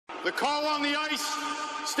The call on the ice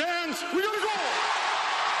stands. We gotta go.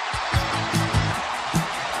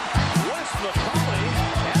 Wes McCauley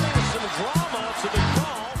adding some drama to the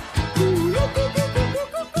call.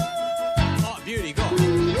 Oh, beauty, go.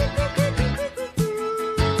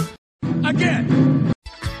 Again.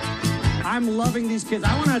 I'm loving these kids.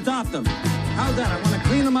 I want to adopt them. How's that? I want to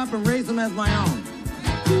clean them up and raise them as my own.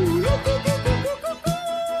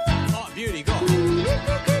 Oh, beauty, go.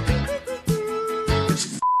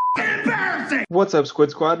 Embarrassing. What's up,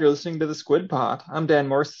 Squid Squad? You're listening to the Squid Pod. I'm Dan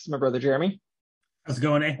Morse. This is my brother Jeremy. How's it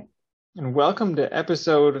going, eh? And welcome to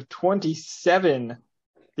episode 27,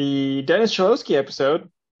 the Dennis Cholowski episode.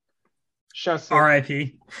 Shouts to,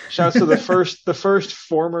 R.I.P. Shouts to the first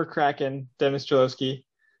former Kraken, Dennis Cholowski.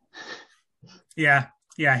 Yeah.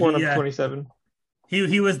 Number 27.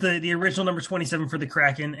 He was the original number 27 for the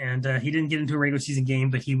Kraken, and he didn't get into a regular season game,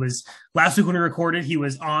 but he was, last week when we recorded, he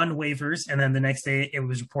was on waivers, and then the next day it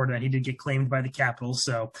was reported that he did get claimed by the Capitals,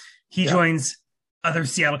 so he joins other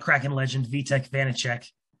Seattle Kraken legend, Vitek Vanacek.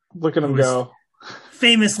 Look at him go.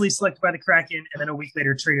 Famously selected by the Kraken, and then a week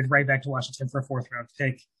later traded right back to Washington for a fourth-round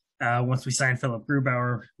pick. Once we signed Philip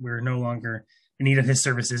Grubauer, we're no longer in need of his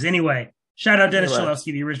services. Anyway, shout out Dennis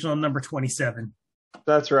Cholowski, the original number 27.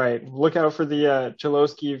 That's right. Look out for the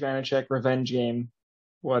Cholowski-Vanacek revenge game.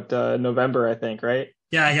 November, I think, right?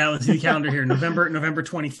 Yeah. Let's see the calendar here. November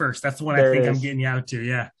 21st. That's the one I think I'm getting you out to.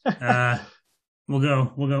 Yeah. We'll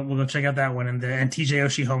go check out that one and TJ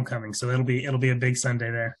Oshie homecoming. So it'll be a big Sunday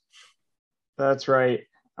there. That's right.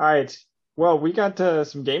 All right. Well, we got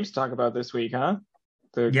some games to talk about this week, huh?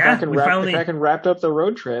 The Kraken wrapped up the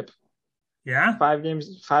road trip. Yeah. 5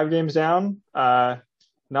 games down.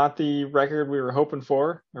 Not the record we were hoping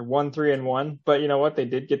for. They're 1-3-1, but you know what? They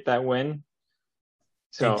did get that win.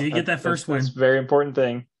 So they did get that first win. That's a very important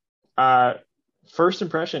thing. First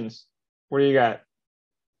impressions. What do you got?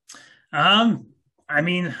 I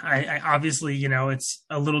mean, I obviously, it's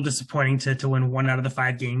a little disappointing to win 1 out of the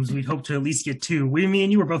 5 games. We'd hope to at least get 2. Me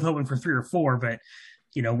and you were both hoping for 3 or 4, but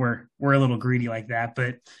we're a little greedy like that.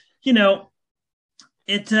 But they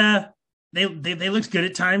looked good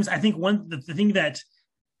at times. I think the thing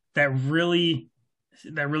that really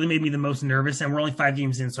made me the most nervous, and we're only 5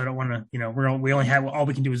 games in, so I don't want to, we only have, all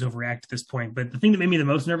we can do is overreact at this point. But the thing that made me the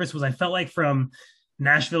most nervous was I felt like from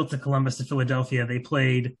Nashville to Columbus to Philadelphia, they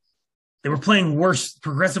were playing worse,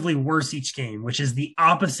 progressively worse each game, which is the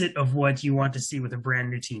opposite of what you want to see with a brand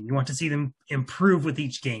new team. You want to see them improve with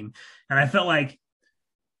each game. And I felt like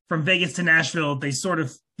from Vegas to Nashville, they sort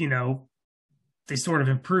of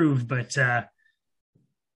improved, but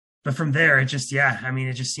from there, it just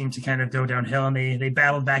seemed to kind of go downhill, and they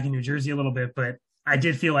battled back in New Jersey a little bit. But I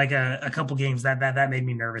did feel like a couple games that made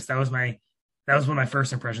me nervous. That was one of my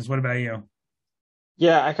first impressions. What about you?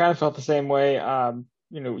 Yeah, I kind of felt the same way.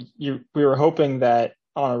 We were hoping that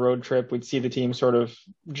on a road trip we'd see the team sort of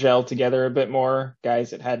gel together a bit more. Guys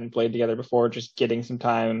that hadn't played together before, just getting some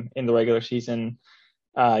time in the regular season,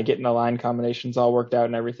 getting the line combinations all worked out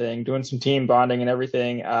and everything, doing some team bonding and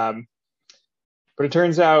everything. But it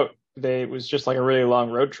turns out it was just like a really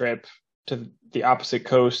long road trip to the opposite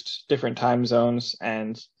coast, different time zones.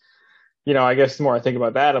 And, I guess the more I think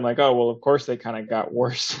about that, I'm like, oh, well, of course they kind of got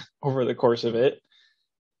worse over the course of it.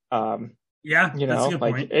 Yeah, that's a good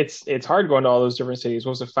point. It's hard going to all those different cities.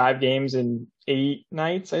 What was it, 5 games in 8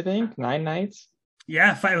 nights, I think? 9 nights?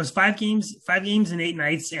 Yeah, it was 5 games in 8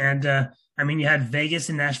 nights. And, you had Vegas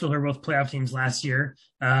and Nashville, who were both playoff teams last year.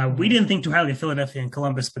 We didn't think too highly of Philadelphia and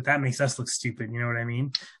Columbus, but that makes us look stupid. You know what I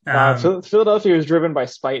mean? Philadelphia was driven by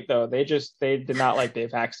spite, though. They did not like Dave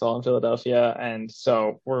Haxtell in Philadelphia, and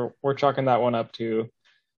so we're chalking that one up to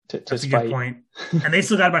That's spite. A good point. And they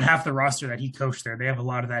still got about half the roster that he coached there. They have a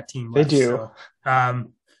lot of that team left. They do.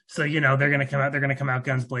 So they're going to come out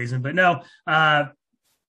guns blazing. But no, I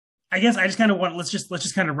guess I just kind of let's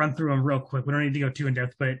just kind of run through them real quick. We don't need to go too in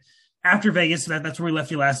depth, but after Vegas, that's where we left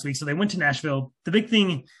you last week. So they went to Nashville. The big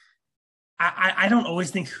thing, I don't always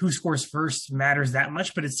think who scores first matters that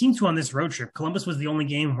much, but it seemed to on this road trip. Columbus was the only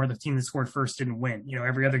game where the team that scored first didn't win.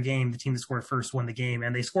 Every other game, the team that scored first won the game,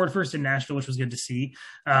 and they scored first in Nashville, which was good to see.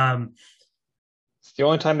 It's the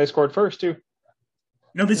only time they scored first, too.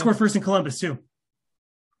 No, they scored first in Columbus, too.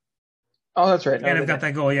 Oh, that's right. And I've got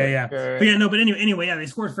that goal. Yeah. Right. But anyway, they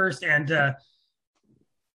scored first, and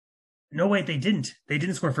no, wait, they didn't. They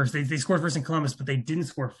didn't score first. They scored first in Columbus, but they didn't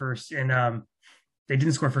score first in they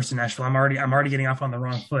didn't score first in Nashville. I'm already getting off on the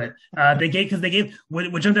wrong foot. They gave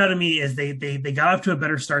what jumped out at me is they got off to a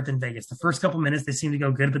better start than Vegas. The first couple minutes they seemed to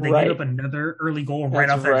go good, but they gave up another early goal right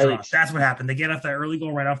off that draw. That's what happened. They get off that early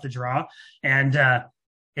goal right off the draw, and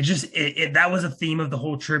that was a theme of the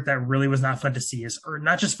whole trip that really was not fun to see, is or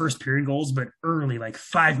not just first period goals, but early, like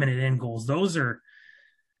 5 minute in goals.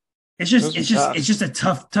 It's just a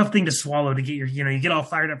tough thing to swallow, to get you get all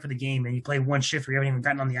fired up for the game and you play one shift where you haven't even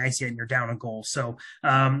gotten on the ice yet and you're down a goal. So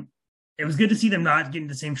it was good to see them not get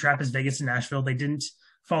into the same trap as Vegas and Nashville. They didn't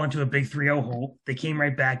fall into a big 3-0 hole. They came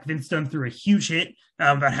right back. Vince Dunn threw a huge hit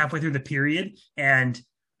about halfway through the period, and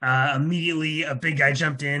immediately a big guy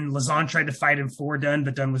jumped in. Lazon tried to fight him for Dunn,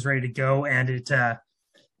 but Dunn was ready to go, and he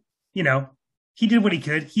did what he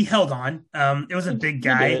could. He held on. It was a big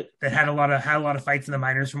guy that had a lot of fights in the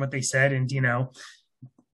minors, from what they said, and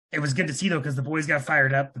it was good to see though, because the boys got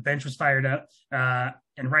fired up, the bench was fired up,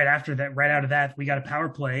 and right out of that, we got a power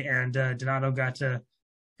play, and Donato got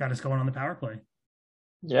us going on the power play.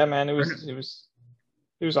 Yeah, man, it was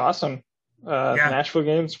awesome. The Nashville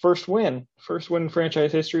game's first win in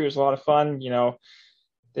franchise history. It was a lot of fun.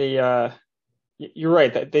 They you're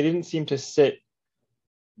right that they didn't seem to sit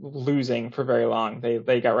losing for very long.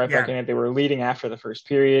 They got right back in it. They were leading after the first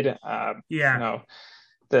period.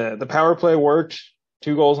 The power play worked.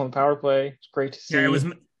 2 goals on the power play. It's great to see. Yeah,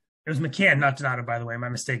 it was McCann, not Donato, by the way. My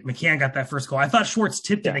mistake. McCann got that first goal. I thought Schwartz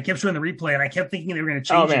tipped it. I kept showing the replay, and I kept thinking they were going to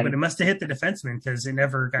change it, but it must have hit the defenseman because it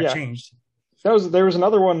never got changed. There was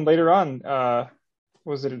another one later on.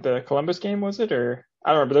 Was it the Columbus game? Was it, or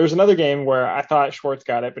I don't remember. There was another game where I thought Schwartz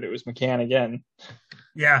got it, but it was McCann again.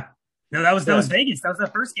 Yeah. No, that was Vegas. That was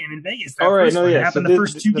that first game in Vegas. All right, It happened the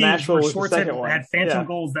first 2 games where Schwartz had phantom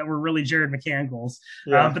goals that were really Jared McCann goals.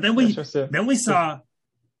 But then we saw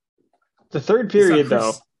the third period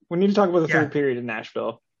though. We need to talk about the third period in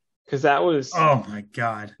Nashville, because that was oh my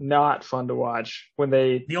god, not fun to watch. When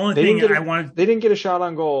they didn't get a shot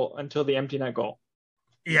on goal until the empty net goal.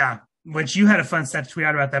 Yeah, which you had a fun stat to tweet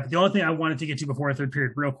out about that. But the only thing I wanted to get to before the third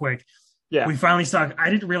period, real quick, we finally saw. I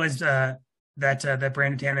didn't realize that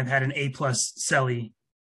Brandon Tanev had an A+ celly. He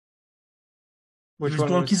was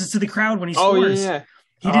blowing kisses to the crowd when he scores. Yeah.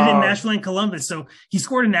 He did it in Nashville and Columbus. So he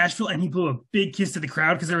scored in Nashville and he blew a big kiss to the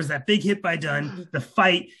crowd because there was that big hit by Dunn, the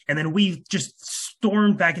fight, and then we just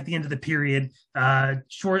stormed back at the end of the period.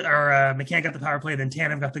 McCann got the power play, then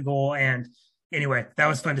Tanev got the goal. And anyway, that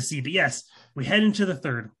was fun to see. But yes, we head into the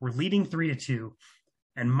third. We're leading 3-2.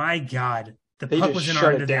 And my God, the puck was in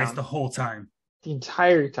our end of the ice the whole time. The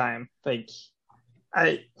entire time. It's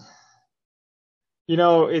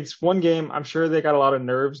one game. I'm sure they got a lot of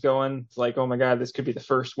nerves going. It's like, oh my God, this could be the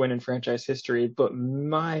first win in franchise history. But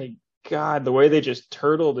my God, the way they just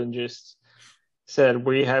turtled and just said,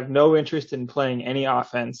 we have no interest in playing any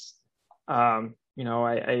offense. I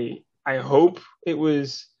hope it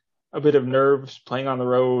was a bit of nerves playing on the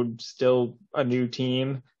road, still a new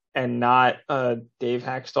team, and not a Dave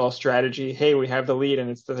Hackstall strategy. Hey, we have the lead and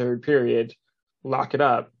it's the third period. Lock it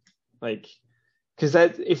up. Because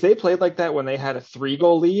if they played like that when they had a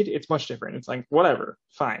 3-goal lead, it's much different. It's like, whatever,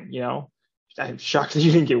 fine. I'm shocked that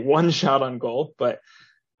you didn't get one shot on goal, but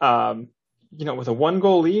with a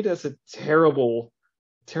 1-goal lead, that's a terrible,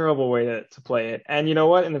 terrible way to play it. And you know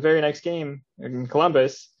what? In the very next game in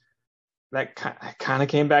Columbus, that kind of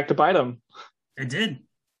came back to bite them. It did.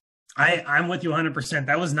 I'm with you 100%.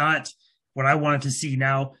 That was not what I wanted to see.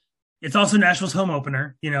 Now, it's also Nashville's home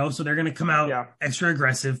opener, so they're going to come out extra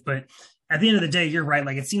aggressive, but at the end of the day, you're right.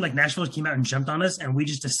 It seemed like Nashville came out and jumped on us, and we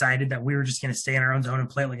just decided that we were just going to stay in our own zone and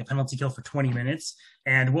play it like a penalty kill for 20 minutes.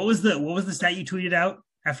 And what was the stat you tweeted out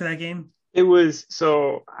after that game? It was,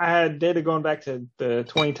 so I had data going back to the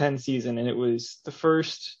 2010 season, and it was the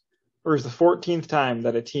 14th time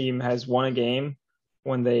that a team has won a game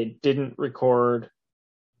when they didn't record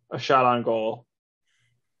a shot on goal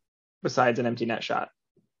besides an empty net shot.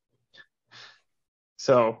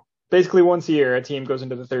 So basically once a year, a team goes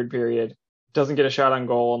into the third period, doesn't get a shot on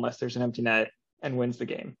goal unless there's an empty net, and wins the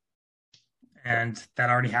game. And that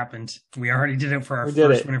already happened. We already did it for our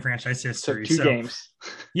first win in franchise history. Took 2 games.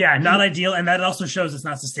 Yeah, not ideal. And that also shows it's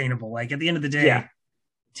not sustainable. At the end of the day,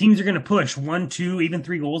 teams are going to push 1, 2, even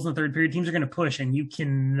 3 goals in the third period. Teams are going to push, and you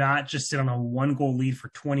cannot just sit on a 1-goal lead for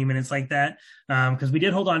 20 minutes like that. Because we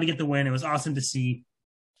did hold on to get the win. It was awesome to see.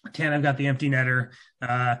 Tanev got the empty netter.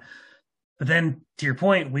 But then, to your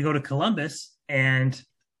point, we go to Columbus, and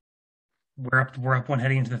we're up 1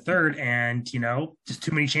 heading into the third, and just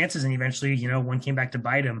too many chances, and eventually one came back to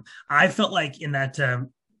bite him. I felt like in that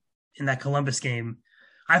Columbus game,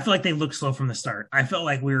 I felt like they looked slow from the start. I felt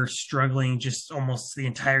like we were struggling just almost the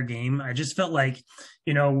entire game. I just felt like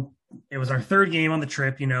it was our third game on the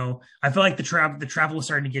trip. I felt like the travel was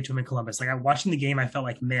starting to get to him in Columbus. Watching the game, I felt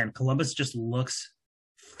like, man, Columbus just looks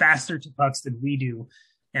faster to pucks than we do,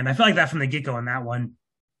 and I felt like that from the get-go in that one.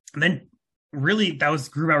 And then really, that was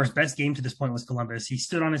Grubauer's best game to this point was Columbus. He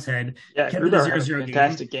stood on his head, Yeah, kept it a Grubauer had a 0-0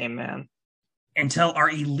 fantastic game, man. until our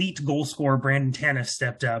elite goal scorer, Brandon Tanev,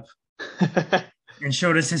 stepped up and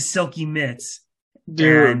showed us his silky mitts.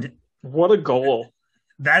 Dude, and what a goal.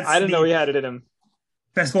 I didn't know he had it in him.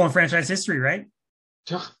 Best goal in franchise history, right?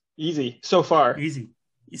 Easy. So far. Easy.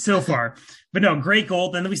 So far. But no, great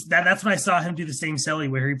goal. Then that's when I saw him do the same celly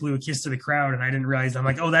where he blew a kiss to the crowd, and I didn't realize. I'm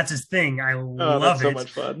like, oh, that's his thing. I love it. So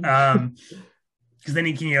much fun. Because then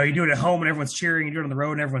you do it at home and everyone's cheering, you do it on the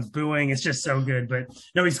road and everyone's booing. It's just so good. But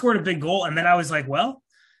no, he scored a big goal, and then I was like, well,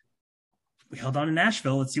 we held on to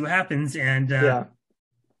Nashville. Let's see what happens. And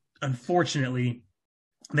unfortunately,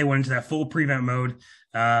 they went into that full prevent mode.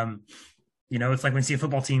 It's like when you see a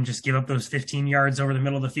football team just give up those 15 yards over the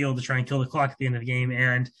middle of the field to try and kill the clock at the end of the game.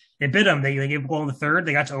 And it bit them. They gave a goal in the third.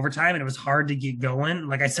 They got to overtime, and it was hard to get going.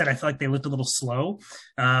 Like I said, I feel like they looked a little slow.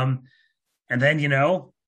 And then,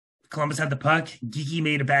 Columbus had the puck. Geeky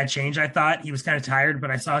made a bad change, I thought. He was kind of tired, but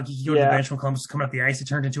I saw Geeky go to the bench when Columbus was coming up the ice. It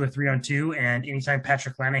turned into a 3-on-2, and anytime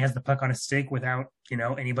Patrick Laine has the puck on his stick without,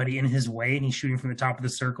 anybody in his way, and he's shooting from the top of the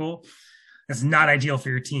circle, that's not ideal for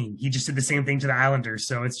your team. He just did the same thing to the Islanders,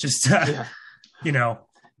 so it's just,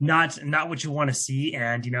 not what you want to see,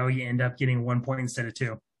 and, you end up getting 1 point instead of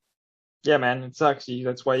 2. Yeah, man, it sucks.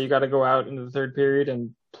 That's why you got to go out into the third period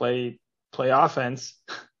and play offense,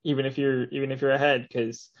 even if you're ahead,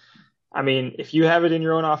 because I mean, if you have it in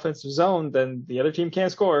your own offensive zone, then the other team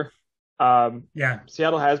can't score.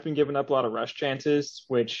 Seattle has been giving up a lot of rush chances,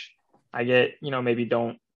 which I get, maybe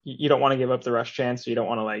you don't want to give up the rush chance, so you don't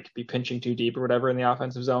want to be pinching too deep or whatever in the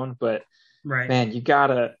offensive zone. But right, man, you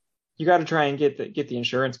gotta try and get the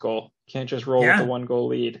insurance goal. You can't just roll with the 1-goal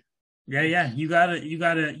lead. Yeah. You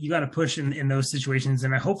gotta push in those situations,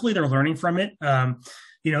 and hopefully they're learning from it.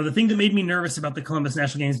 The thing that made me nervous about the Columbus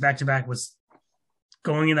National games back to back was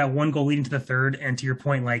going in that 1-goal lead into the third. And to your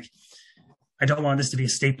point, I don't want this to be a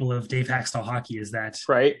staple of Dave Haxtell hockey, is that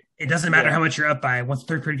right? It doesn't matter how much you're up by. Once the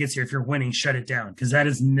third period gets here, if you're winning, shut it down. Because that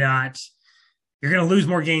is not, you're going to lose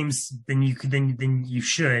more games than you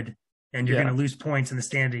should. And you're going to lose points in the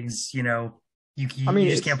standings. You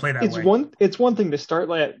just can't play that way. It's one thing to start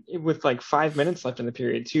with 5 minutes left in the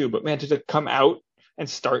period too, but man, to come out and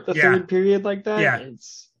start the third period like that,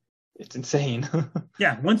 it's insane.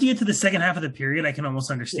 Once you get to the second half of the period, I can almost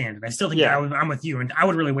understand it. I still think I'm with you, and I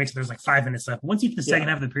would really wait till there's 5 minutes left. Once you get to the second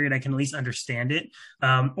half of the period, I can at least understand it.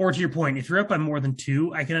 Or to your point, if you're up by more than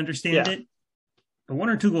 2, I can understand it. But 1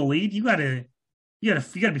 or 2 goal lead, you gotta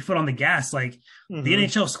be foot on the gas. The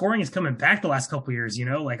NHL scoring is coming back the last couple of years.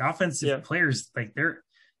 Offensive players, their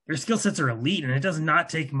skill sets are elite, and it does not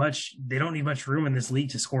take much. They don't need much room in this league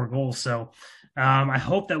to score goals. So I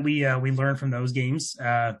hope that we learn from those games.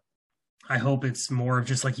 I hope it's more of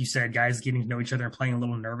just like you said, guys getting to know each other and playing a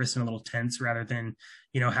little nervous and a little tense rather than,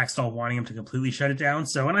 Haxtell wanting him to completely shut it down.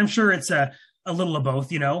 So, and I'm sure it's a little of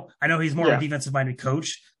both, I know he's more of a defensive minded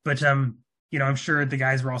coach, but, I'm sure the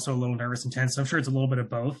guys were also a little nervous and tense. So I'm sure it's a little bit of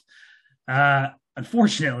both.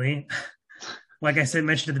 Unfortunately, like I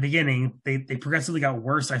mentioned at the beginning, they progressively got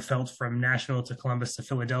worse. I felt from Nashville to Columbus to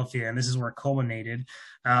Philadelphia, and this is where it culminated.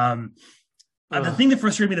 The thing that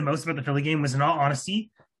frustrated me the most about the Philly game was, in all honesty,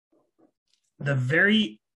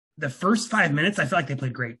 the first 5 minutes, I feel like they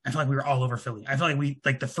played great. I feel like we were all over Philly. I feel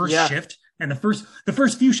like the first shift and the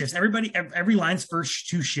first few shifts, every line's first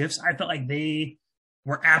 2 shifts, I felt like they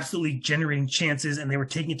were absolutely generating chances and they were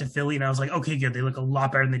taking it to Philly. And I was like, okay, good. They look a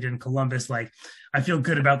lot better than they did in Columbus. I feel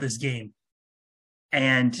good about this game.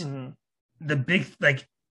 And the big,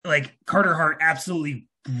 Carter Hart absolutely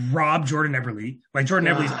robbed Jordan Eberle.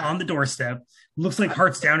 Jordan Eberle's on the doorstep, looks like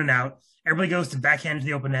Hart's down and out. Everybody goes to backhand to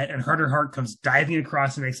the open net, and Carter Hart comes diving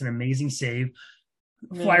across and makes an amazing save.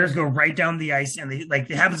 Flyers go right down the ice, and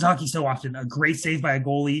it happens in hockey so often. A great save by a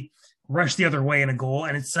goalie, rush the other way in a goal,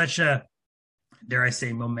 and it's such a, dare I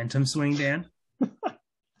say, momentum swing, Dan?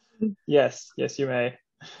 Yes, you may.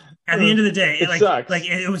 At the end of the day, sucks.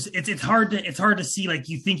 It's hard to see,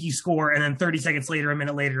 you think you score, and then 30 seconds later, a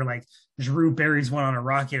minute later, Giroux buries one on a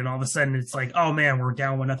rocket, and all of a sudden it's oh man, we're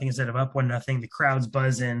down 1-0 instead of up 1-0. The crowd's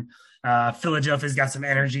buzzing. Philadelphia's got some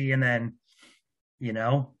energy, and then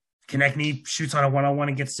Konechny shoots on a 1-on-1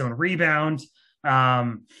 and gets his own rebound.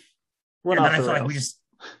 And then I feel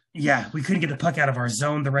like we couldn't get the puck out of our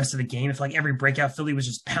zone the rest of the game. It's every breakout Philly was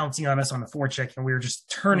just pouncing on us on the forecheck, and we were just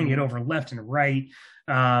turning it over left and right.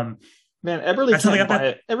 Man,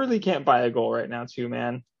 Eberle can't buy a goal right now too,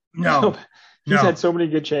 man. No. He's had so many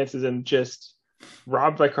good chances and just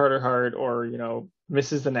robbed by Carter Hart or,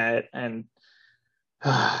 misses the net. And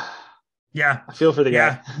I feel for the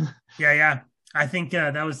guy. Yeah. I think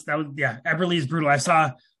that was Eberle is brutal. I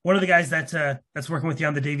saw one of the guys that's working with you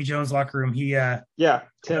on the Davy Jones locker room,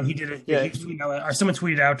 Tim. he did it. Yeah. He was tweeting out, or someone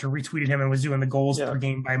tweeted out or retweeted him and was doing the goals per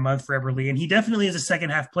game by month for Everly, and he definitely is a second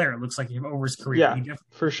half player. It looks like him over his career. Yeah, he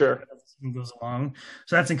for sure. Goes along,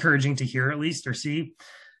 so that's encouraging to hear at least or see.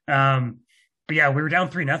 But yeah, we were down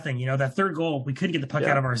 3-0. You know, that third goal, we couldn't get the puck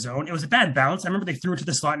out of our zone. It was a bad bounce. I remember they threw it to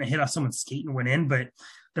the slot and it hit off someone's skate and went in. But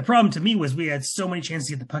the problem to me was we had so many chances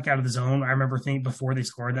to get the puck out of the zone. I remember thinking before they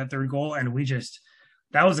scored that third goal, and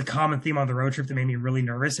that was a common theme on the road trip that made me really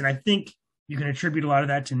nervous. And I think you can attribute a lot of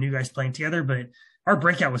that to new guys playing together, but our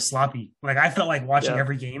breakout was sloppy. Like, I felt like watching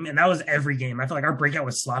every game, and that was every game. I felt like our breakout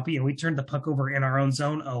was sloppy, and we turned the puck over in our own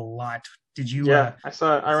zone a lot. Did you? Yeah, I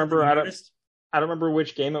saw it. I remember. I don't remember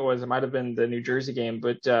which game it was. It might have been the New Jersey game,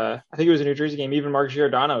 but I think it was a New Jersey game. Even Mark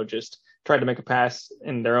Giordano just tried to make a pass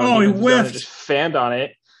in their own he whiffed. and just fanned on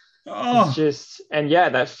it. Oh,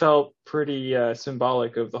 that felt pretty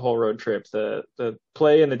symbolic of the whole road trip. The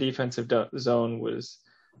play in the defensive zone was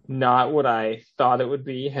not what I thought it would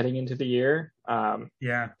be heading into the year.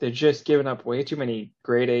 They're just giving up way too many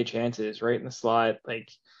grade A chances right in the slot. Like,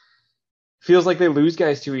 feels like they lose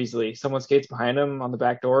guys too easily. Someone skates behind them on the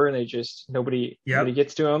back door and nobody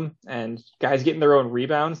gets to them, and guys getting their own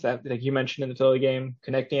rebounds. That, like you mentioned in the Philly game,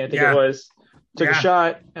 connecting, I think it was, took a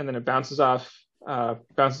shot and then it bounces off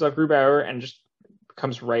Grubauer and just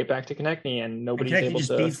comes right back to Konechny, and nobody's able to.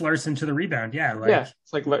 Just beats Larson to the rebound. It's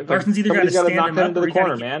like Larson's either got to stand knock him that up into the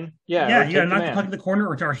corner, man. You got to knock the puck in the corner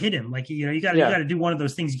or hit him. Like, you know, you got to do one of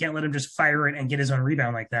those things. You can't let him just fire it and get his own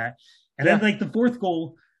rebound like that. And then, like, the fourth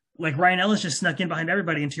goal, like, Ryan Ellis just snuck in behind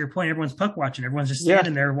everybody. And to your point, everyone's puck watching. Everyone's just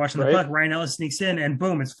standing there watching the puck. Ryan Ellis sneaks in, and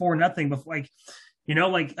boom, it's 4-0. Before, like, you know,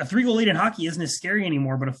 like a 3-goal lead in hockey isn't as scary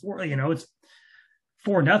anymore. But it's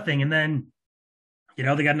 4-0, and then, you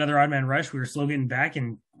know, they got another odd man rush. We were slow getting back,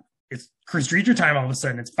 and it's Chris Driedger time all of a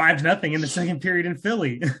sudden. It's 5-0 in the second period in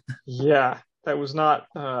Philly. Yeah, that was not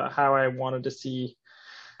how I wanted to see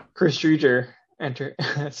Chris Driedger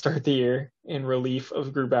start the year, in relief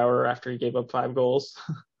of Grubauer after he gave up 5 goals.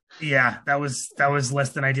 Yeah, that was less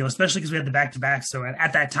than ideal, especially because we had the back-to-back. So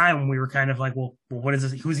at that time, we were kind of like, well, what is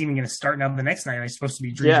this? Who's even going to start now the next night? It's supposed to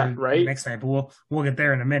be Driedger the next night, but we'll get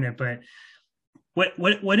there in a minute. But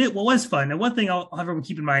what was fun, and one thing I'll have everyone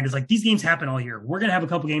keep in mind is, like, these games happen all year. We're going to have a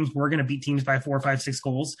couple games where we're going to beat teams by 4, 5, 6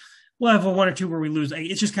 goals. We'll have 1 or 2 where we lose.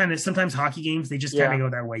 It's just kind of, sometimes hockey games, they just kind of go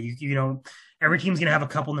that way. You know, every team's going to have a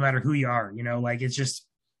couple no matter who you are. You know, like, it's just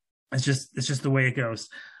the way it goes.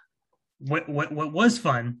 What was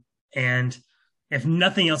fun, and if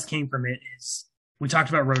nothing else came from it, is we talked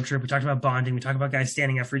about road trip, we talked about bonding, we talked about guys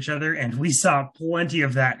standing up for each other, and we saw plenty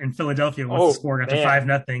of that in Philadelphia once the score got to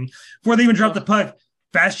 5-0. Before they even dropped the puck,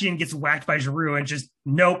 Bastian gets whacked by Giroux and just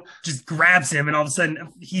grabs him, and all of a sudden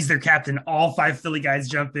he's their captain. All 5 Philly guys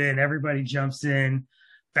jump in, everybody jumps in.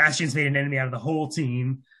 Bastian's made an enemy out of the whole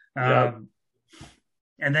team. And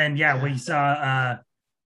then we saw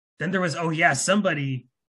then there was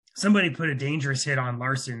somebody put a dangerous hit on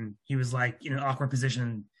Larson. He was, like, in an awkward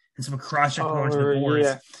position, and someone cross-checked going to the boards.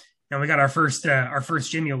 And we got our first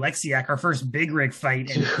Jimmy Oleksiak, our first big rig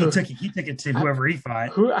fight, and he took it to whoever he fought.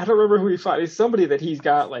 I don't remember who he fought. It's somebody that he's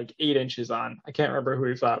got like 8 inches on. I can't remember who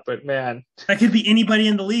he fought, but man, that could be anybody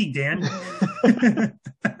in the league, Dan.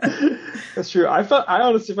 That's true. I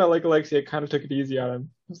honestly felt like Oleksiak kind of took it easy on him.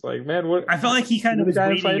 I was like, man, what? I felt like he kind of was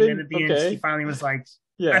waiting, and then at the end, he finally was like,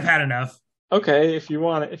 I've had enough. Okay, if you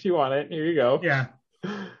want it, here you go. Yeah.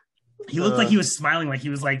 He looked like he was smiling, like he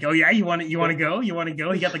was like, "Oh yeah, you want to go? You want to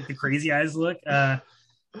go?" He got like the crazy eyes look. So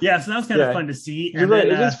that was kind of fun to see. You're right.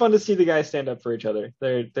 It is fun to see the guys stand up for each other.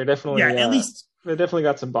 They're definitely at least they definitely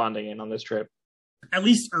got some bonding in on this trip. At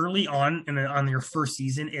least early on on your first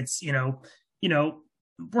season, it's you know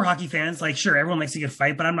we're hockey fans. Like, sure, everyone likes a good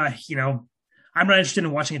fight, but I'm not interested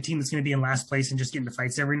in watching a team that's going to be in last place and just get into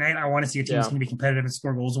fights every night. I want to see a team that's going to be competitive and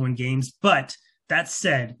score goals and win games. But that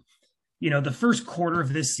said, the first quarter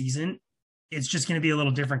of this season, it's just going to be a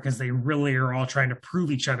little different because they really are all trying to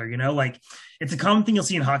prove each other. Like, it's a common thing you'll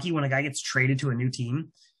see in hockey when a guy gets traded to a new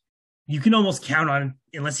team. You can almost count on,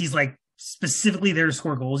 unless he's like specifically there to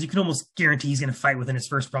score goals, you can almost guarantee he's going to fight within his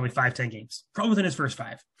first probably 5-10 games, probably within his first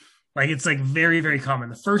 5. Like, it's like very, very common.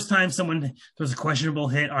 The first time someone throws a questionable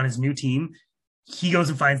hit on his new team, he goes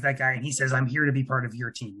and finds that guy and he says, "I'm here to be part of your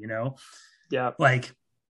team." Yeah. Like,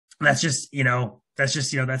 that's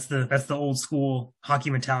the old school hockey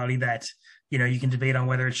mentality that, you can debate on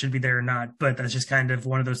whether it should be there or not, but that's just kind of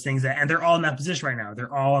one of those things and they're all in that position right now.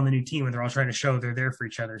 They're all on the new team and they're all trying to show they're there for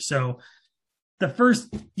each other. So the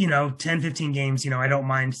first, 10, 15 games, I don't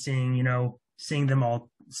mind seeing them all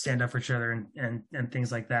stand up for each other and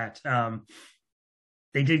things like that.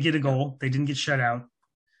 They did get a goal. They didn't get shut out.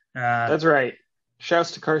 That's right.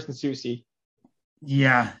 Shouts to Carson Soucy.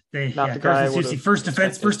 Yeah, Not the guy. First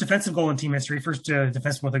defensive goal in team history. First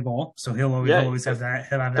defenseman with a goal. So he'll always have that.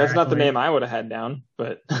 He'll have that. That's not the name I would have had down,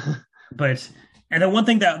 but. And then one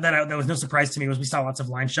thing that was no surprise to me was we saw lots of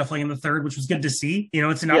line shuffling in the third, which was good to see.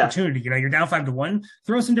 It's an opportunity. You're down 5-1.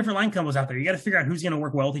 Throw some different line combos out there. You got to figure out who's going to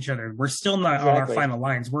work well with each other. We're still not on our final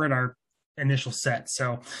lines. We're at our initial set.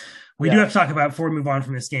 So we do have to talk about before we move on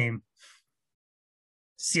from this game.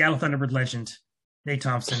 Seattle Thunderbird legend Nate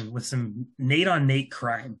Thompson with some Nate on Nate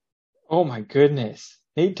crime. Oh my goodness.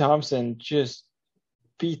 Nate Thompson just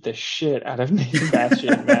beat the shit out of Nate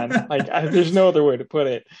Sebastian, man. There's no other way to put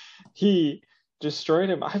it. He destroyed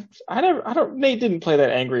him. Nate didn't play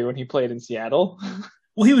that angry when he played in Seattle.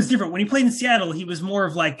 Well, he was different. When he played in Seattle, he was more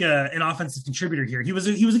of like an offensive contributor here. He was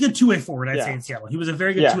a good two-way forward, I'd say, in Seattle. He was a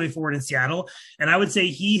very good two-way forward in Seattle. And I would say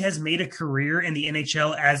he has made a career in the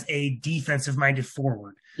NHL as a defensive-minded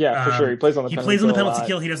forward. Yeah, for sure. He plays on the penalty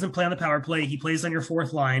kill. He doesn't play on the power play. He plays on your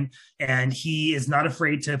fourth line, and he is not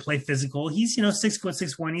afraid to play physical. He's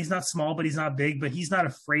 6'6". He's not small, but he's not big, but he's not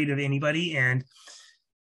afraid of anybody. And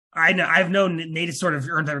I've known Nate has sort of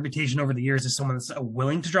earned that reputation over the years as someone that's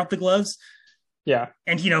willing to drop the gloves. Yeah.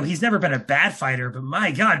 And, he's never been a bad fighter, but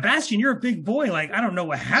my God, Bastian, you're a big boy. I don't know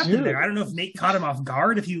what happened there. I don't know if Nate caught him off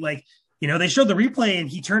guard. If you they showed the replay and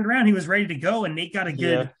he turned around, he was ready to go. And Nate got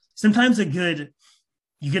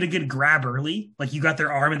you get a good grab early. You got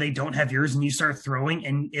their arm and they don't have yours and you start throwing.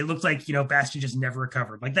 And it looked like, Bastian just never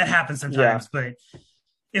recovered. That happens sometimes, but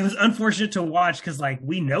it was unfortunate to watch because,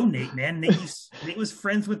 we know Nate, man. Nate was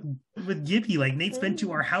friends with Gibby. Nate's been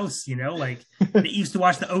to our house, Nate used to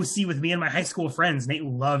watch the OC with me and my high school friends. Nate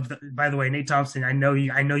loved, by the way, Nate Thompson. I know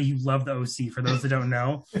you love the OC. For those that don't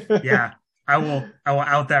know, yeah, I will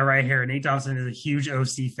out that right here. Nate Thompson is a huge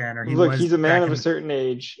OC fan. He's a man of a certain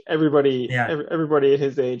age. Everybody at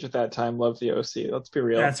his age at that time loved the OC. Let's be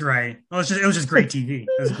real. That's right. Well, it was just great TV.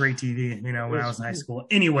 It was great TV, when I was in high school.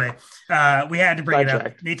 Anyway, we had to bring it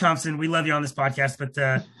up. Nate Thompson, we love you on this podcast, but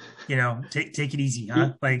take it easy,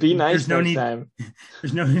 huh? Be nice next time.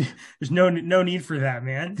 There's no need for that,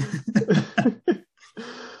 man.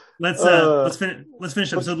 Let's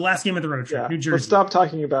finish up. So the last game of the road trip, New Jersey. Let's stop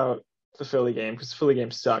talking about the Philly game because the Philly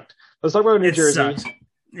game sucked. Let's talk about New Jersey. Sucked.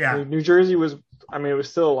 Yeah. New Jersey was, it was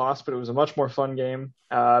still a loss, but it was a much more fun game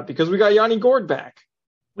because we got Yanni Gourde back.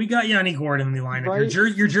 We got Yanni Gourde in the lineup. Right.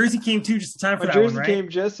 Your jersey came too just in time for that jersey one, right? Came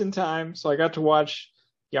just in time, so I got to watch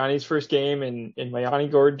Yanni's first game in my Yanni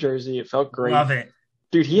Gourde jersey. It felt great. Love it.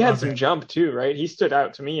 Dude, he had some jump too, right? He stood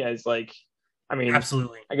out to me as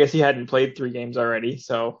absolutely. I guess he hadn't played 3 games already,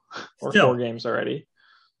 or 4 games already.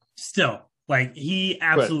 Still. He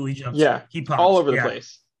absolutely jumps. Yeah. He pops. All over the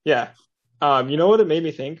place. Yeah. You know what it made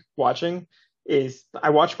me think watching is I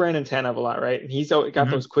watch Brandon Tanev a lot, right? And he's got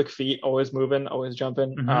those quick feet, always moving, always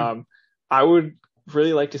jumping. Mm-hmm. I would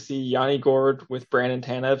really like to see Yanni Gourde with Brandon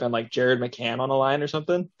Tanev and Jared McCann on a line or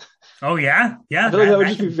something. Oh, yeah? Yeah. I feel that would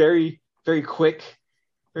just be very, very quick.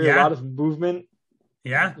 A lot of movement.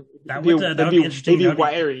 Yeah. That would be interesting. Maybe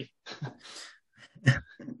wiry.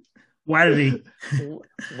 Why did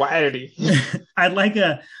he? I'd like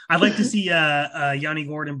to see Yanni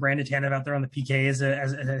Gourde and Brandon Tanev out there on the PK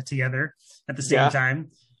as together at the same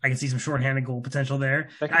time. I can see some shorthanded goal potential there.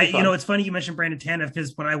 It's funny you mentioned Brandon Tanev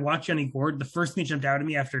because when I watched Yanni Gourde, the first thing that jumped out at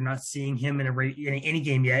me after not seeing him in any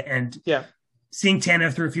game yet and seeing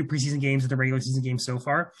Tanev through a few preseason games and the regular season games so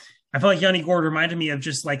far, I felt like Yanni Gourde reminded me of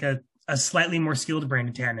just a slightly more skilled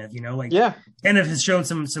Brandon Tanev, Tanev has shown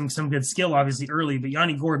some good skill obviously early, but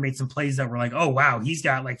Yanni Gourde made some plays that were oh wow, he's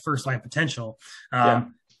got first line potential. But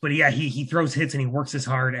he throws hits and he works as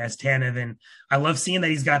hard as Tanev, and I love seeing that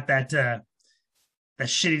he's got that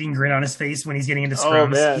shit-eating grin on his face when he's getting into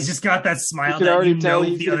scrums. Oh, he's just got that smile that already tell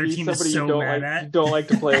the other team is so mad at. You don't like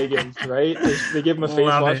to play against, right? They give him a face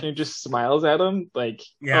wash and he just smiles at him.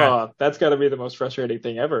 That's got to be the most frustrating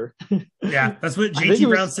thing ever. Yeah, that's what JT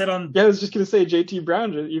Brown said on. Yeah, I was just going to say JT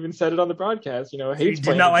Brown even said it on the broadcast. Hates he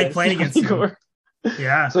did not like playing against him.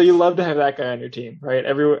 Yeah. So you love to have that guy on your team, right?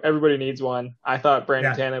 Everybody needs one. I thought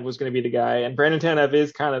Brandon Tanev was going to be the guy, and Brandon Tanev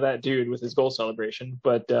is kind of that dude with his goal celebration.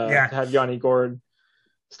 But to have Yanni Gourde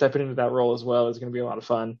stepping into that role as well is going to be a lot of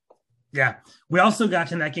fun. Yeah. We also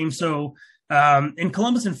got in that game. So in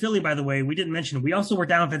Columbus and Philly, by the way, we didn't mention, we also were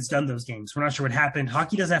down Vince Dunn those games. We're not sure what happened.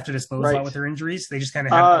 Hockey doesn't have to dispose a lot with their injuries. They just kind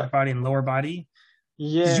of have upper body and lower body.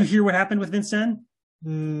 Yeah. Did you hear what happened with Vince Dunn?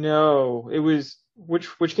 No, it was which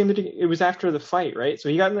game it was after the fight, right? So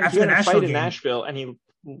he got in a fight in Nashville and he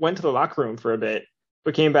went to the locker room for a bit,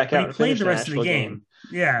 but came back out and played the rest of the game.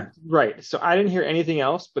 Yeah. Right. So I didn't hear anything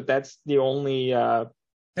else, but that's the only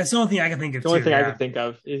That's the only thing I can think of. The only thing I can think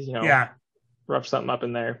of is, rough something up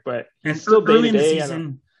in there, but it's still early in the day-to-day.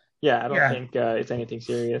 season. I don't think it's anything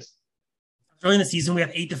serious. Early in the season, we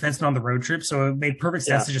have 8 defensemen on the road trip, so it made perfect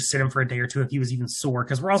sense to just sit him for a day or two if he was even sore,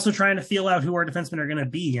 because we're also trying to feel out who our defensemen are going to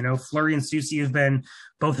be. Fleury and Soucy have been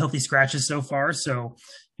both healthy scratches so far, so,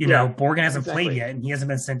 Borgen hasn't played yet, and he hasn't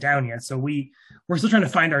been sent down yet, so we're still trying to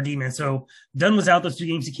find our D-man. So Dunn was out those 2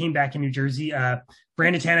 games. He came back in New Jersey.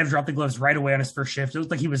 Brandon Tanev dropped the gloves right away on his first shift. It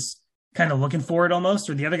looked like he was kind of looking for it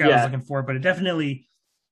almost, or the other guy was looking for it, but it definitely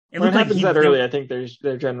 – when it happens that early, I think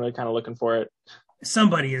they're generally kind of looking for it.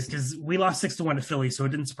 Somebody is, because we lost 6-1 to Philly, so it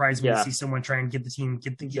didn't surprise me to see someone try and get the team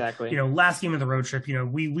exactly. Last game of the road trip.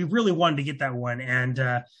 We really wanted to get that one, and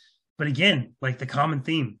but again, like the common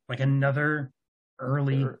theme, like another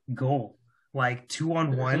early goal, like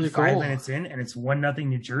 2-on-1, 5 minutes in, and it's 1-0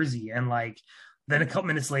 New Jersey, and like then a couple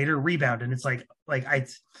minutes later, rebound, and it's like I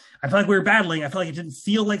felt like we were battling. I felt like it didn't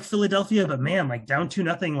feel like Philadelphia, but man, like down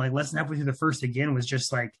 2-0, like less than halfway through the first again was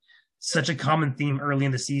just like such a common theme early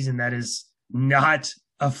in the season that is not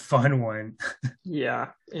a fun one. Yeah,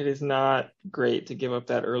 it is not great to give up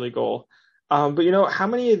that early goal. But how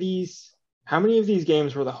many of these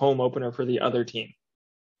games were the home opener for the other team?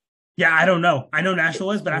 Yeah, I don't know. I know Nashville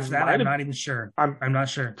was, but after that, I'm not even sure. I'm not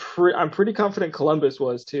sure. I'm pretty confident Columbus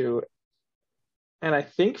was too, and I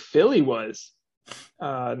think Philly was.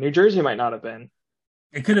 New Jersey might not have been.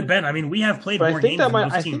 It could have been. I mean, we have played more games than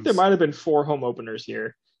most teams. I think there might have been 4 home openers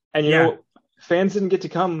here, and fans didn't get to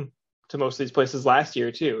come to most of these places last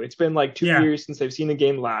year too. It's been like 2 years since they've seen a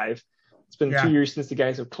game live. It's been 2 years since the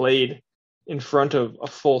guys have played in front of a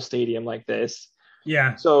full stadium like this.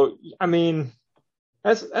 Yeah. So I mean,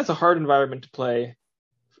 that's a hard environment to play.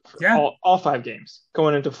 All 5 games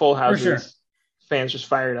going into full houses. For sure. Fans just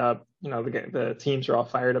fired up. The teams are all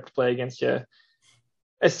fired up to play against you.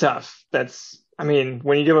 It's tough. When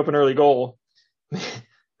you give up an early goal,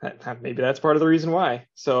 maybe that's part of the reason why.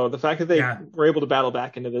 So the fact that they were able to battle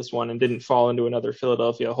back into this one and didn't fall into another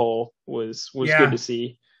Philadelphia hole was good to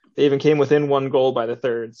see. They even came within 1 goal by the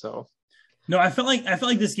third. So no, I felt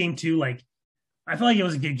like this game too. Like I felt like it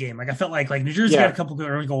was a good game. Like I felt like New Jersey got a couple of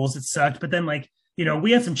early goals. It sucked, but then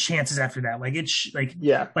we had some chances after that. Like we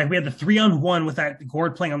had the 3-on-1 with that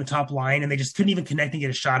Gord playing on the top line, and they just couldn't even connect and get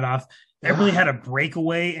a shot off. Everly had a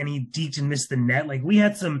breakaway, and he deked and missed the net. Like we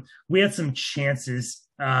had some chances.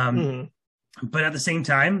 But at the same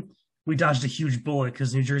time, we dodged a huge bullet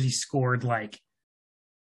because New Jersey scored after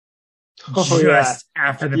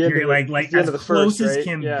the period, like as close first, right? as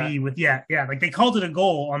can be with like they called it a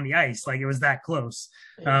goal on the ice, like it was that close.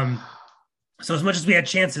 So as much as we had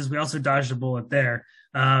chances, we also dodged a bullet there.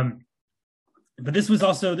 But this was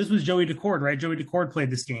Joey Decord, right? Joey Decord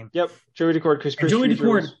played this game. Yep, Joey Decord, because Joey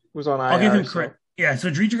Decord was on IR. I'll give him credit. Yeah,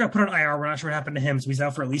 so Driedger got put on IR. We're not sure what happened to him, so he's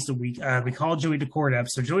out for at least a week. We called Joey Decord up,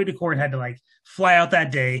 so Joey Decord had to fly out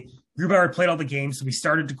that day. Grubauer played all the games, so we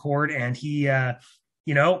started Decord, and he, after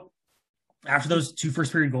those 2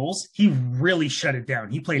 first period goals, he really shut it down.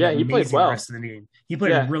 He played amazing the rest of the game. He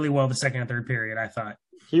played really well the second and third period, I thought.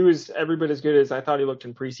 He was every bit as good as I thought he looked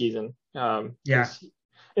in preseason.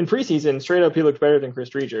 In preseason, straight up, he looked better than Chris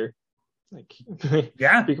Driedger.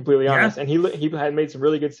 To be completely honest. And he had made some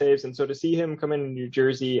really good saves. And so to see him come in New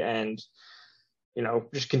Jersey and,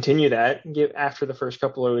 just continue that after the first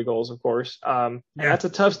couple early goals, of course. And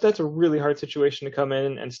that's a really hard situation to come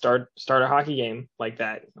in and start a hockey game like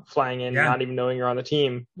that, flying in, not even knowing you're on the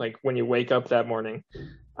team, like when you wake up that morning.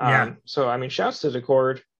 So, shouts to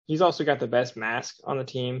Decord. He's also got the best mask on the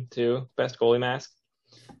team too, best goalie mask.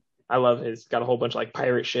 I love his. Got a whole bunch of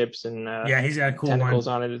pirate ships and he's got a cool tentacles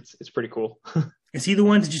one on it. It's pretty cool. Is he the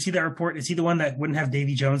one? Did you see that report? Is he the one that wouldn't have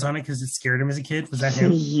Davy Jones on it because it scared him as a kid? Was that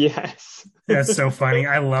him? Yes. That's so funny.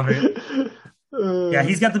 I love it.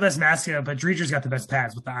 He's got the best mask, but Driedger's got the best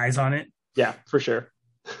pads with the eyes on it. Yeah, for sure.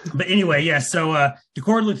 But anyway, so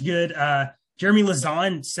Decord looked good. Jeremy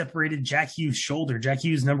Lauzon separated Jack Hughes' shoulder. Jack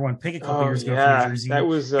Hughes, number 1 pick a couple years ago from New Jersey. That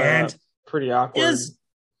was pretty awkward.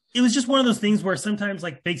 It was just one of those things where sometimes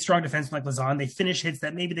big, strong defensemen like Lauzon, they finish hits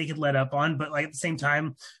that maybe they could let up on, but at the same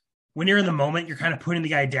time, when you're in the moment, you're kind of putting the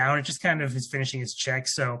guy down. It just kind of is finishing his check.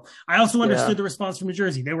 So I also understood the response from New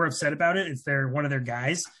Jersey. They were upset about it. It's one of their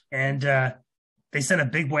guys. And they sent a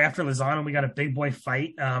big boy after Lauzon, and we got a big boy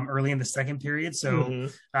fight early in the second period. So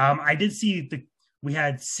I did see we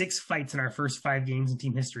had 6 fights in our first 5 games in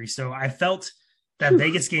team history. So I felt that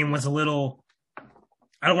Vegas game was a little,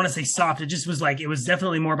 I don't want to say soft. It just was it was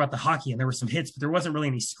definitely more about the hockey, and there were some hits, but there wasn't really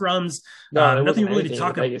any scrums. Nothing really to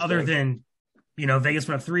talk about other than, Vegas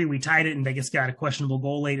went up 3, we tied it, and Vegas got a questionable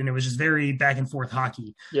goal late, and it was just very back and forth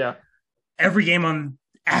hockey. Yeah. Every game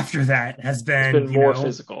after that has been, It's been more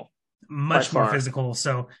physical. Much more physical.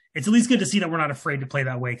 So it's at least good to see that we're not afraid to play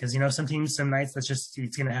that way because, some teams, some nights, it's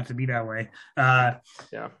going to have to be that way. Yeah.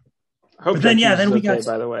 I hope then we okay, got,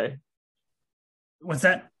 by the way. What's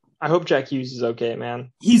that? I hope Jack Hughes is okay,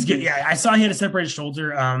 man. He's good. Yeah, I saw he had a separated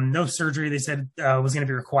shoulder. No surgery, they said, was going to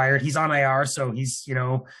be required. He's on IR, so he's,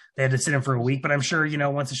 they had to sit him for a week. But I'm sure,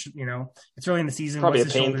 once it's early in the season, probably a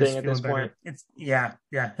pain thing at this point. It's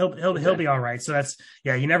he'll be all right. So that's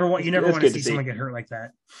you never want to see someone get hurt like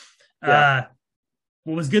that. Yeah.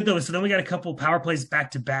 What was good though is so then we got a couple power plays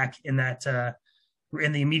back to back in that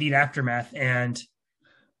in the immediate aftermath, and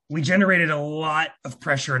we generated a lot of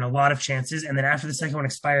pressure and a lot of chances. And then after the second one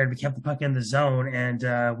expired, we kept the puck in the zone,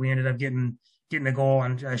 and we ended up getting a goal,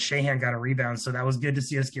 and Shahan got a rebound. So that was good to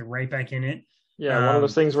see us get right back in it. Yeah, one of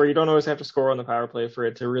those things where you don't always have to score on the power play for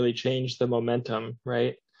it to really change the momentum,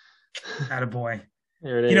 right? Attaboy.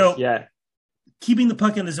 There it is. Yeah. Keeping the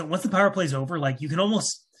puck in the zone, once the power play's over, you can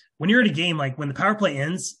almost, when you're at a game, when the power play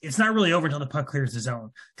ends, it's not really over until the puck clears the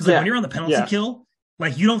zone. Because when you're on the penalty kill,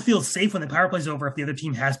 you don't feel safe when the power play's over if the other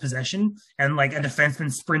team has possession and a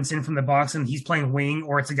defenseman sprints in from the box and he's playing wing,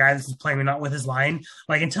 or it's a guy that's playing not with his line.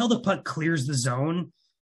 Until the puck clears the zone,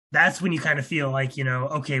 that's when you kind of feel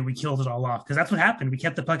okay, we killed it all off. Because that's what happened. We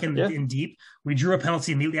kept the puck in deep. We drew a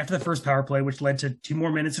penalty immediately after the first power play, which led to 2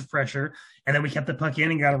 more minutes of pressure. And then we kept the puck in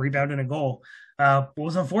and got a rebound and a goal. What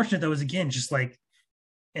was unfortunate, though, was, again, just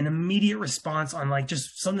an immediate response on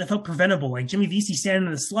just something that felt preventable, Jimmy Vesey standing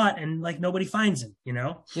in the slot and nobody finds him,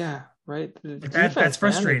 Yeah, right. That's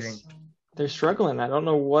frustrating. They're struggling. I don't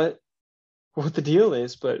know what the deal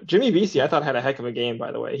is, but Jimmy Vesey, I thought, had a heck of a game,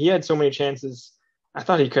 by the way. He had so many chances. I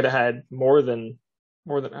thought he could have had more than.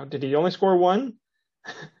 Did he only score one?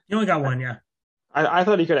 He only got one, yeah. I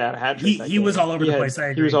thought he could have had a hat trick. He was all over the place. I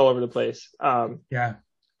agree. He was all over the place. Yeah.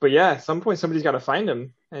 But yeah, at some point somebody's got to find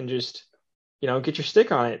him and just get your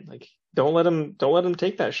stick on it. Don't let him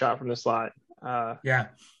take that shot from the slot. Yeah,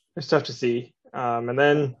 it's tough to see. And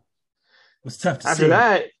then it was tough to after see.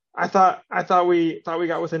 that, I thought we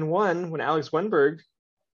got within one when Alex Wenberg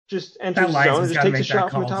just enters the zone and just takes a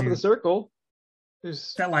shot from the top of the circle.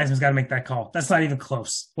 That linesman's got to make that call. That's not even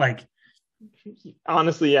close.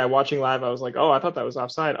 Honestly, yeah, watching live, I was like, oh, I thought that was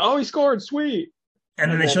offside. Oh, he scored, sweet.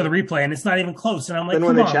 And then they show the replay, and it's not even close. And I'm like, then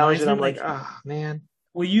when they challenge it, I'm like, man.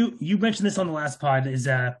 Well, you mentioned this on the last pod is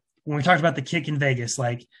when we talked about the kick in Vegas,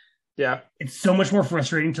 it's so much more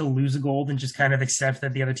frustrating to lose a goal than just kind of accept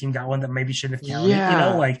that the other team got one that maybe shouldn't have counted.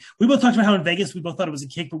 Yeah. We both talked about how in Vegas we both thought it was a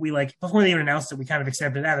kick, but we before they even announced it, we kind of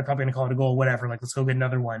accepted they're probably going to call it a goal, whatever. Let's go get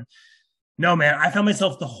another one. No, man, I found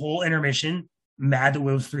myself the whole intermission mad that it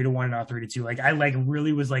was 3-1 and not 3-2. I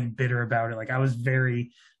really was bitter about it. I was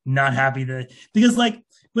very not happy because when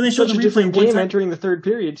they showed such the a different game entering the third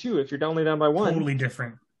period too, if you're only down by one. Totally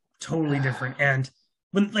different. And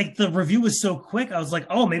when the review was so quick, I was like,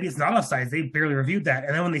 oh, maybe it's not offsides. They barely reviewed that.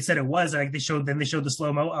 And then when they said it was, they showed the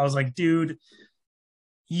slow-mo. I was like, dude,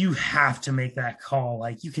 you have to make that call.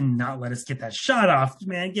 You cannot let us get that shot off,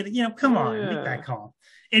 man. Come on, make that call.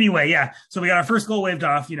 Anyway, yeah. So we got our first goal waved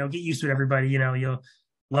off. Get used to it, everybody. You'll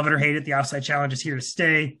love it or hate it. The offside challenge is here to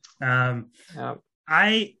stay. I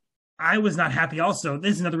was not happy. Also,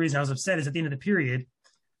 this is another reason I was upset. Is at the end of the period,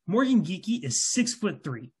 Morgan Geekie is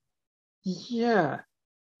 6'3". Yeah.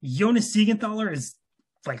 Jonas Siegenthaler is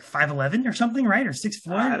 5'11" or something, right? Or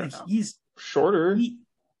 6'4". He's shorter.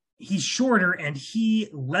 He's shorter, and he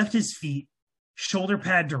left his feet shoulder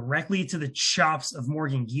pad directly to the chops of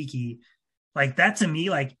Morgan Geekie. That to me,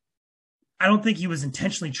 I don't think he was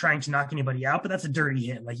intentionally trying to knock anybody out, but that's a dirty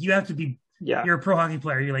hit. You have to be, you're a pro hockey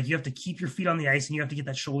player. You're you have to keep your feet on the ice and you have to get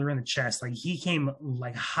that shoulder in the chest. He came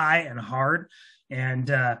high and hard. And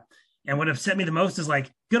what upset me the most is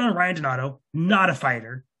good on Ryan Donato, not a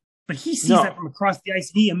fighter, but he sees that from across the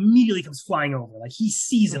ice and he immediately comes flying over. He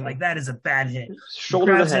sees it. That is a bad hit.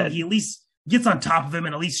 Shoulder to head. He at least gets on top of him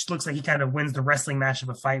and at least looks like he kind of wins the wrestling match of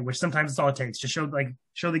a fight, which sometimes it's all it takes to show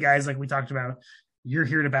the guys we talked about. You're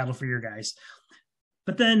here to battle for your guys.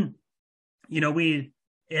 But then, where do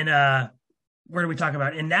we talk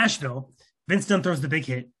about? In Nashville, Vince Dunn throws the big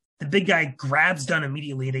hit. The big guy grabs Dunn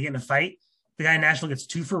immediately. They get in a fight. The guy in Nashville gets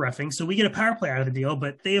 2 for roughing. So we get a power play out of the deal,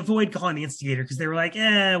 but they avoid calling the instigator because they were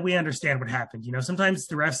we understand what happened. Sometimes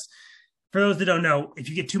the refs, for those that don't know, if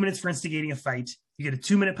you get 2 minutes for instigating a fight, you get a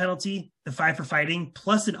 2-minute penalty, the 5 for fighting,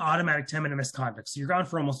 plus an automatic 10-minute misconduct. So you're gone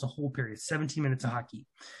for almost a whole period, 17 minutes of hockey.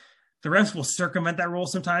 The refs will circumvent that rule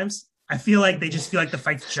sometimes. I feel they just feel the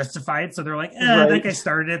fight's justified. So they're that guy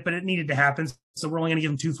started it, but it needed to happen. So we're only going to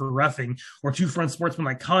give him 2 for roughing or 2 for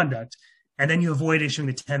unsportsmanlike conduct. And then you avoid issuing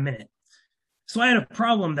the 10-minute. So I had a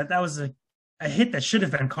problem that was a a hit that should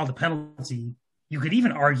have been called a penalty. You could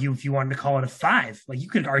even argue if you wanted to call it a 5. Like, you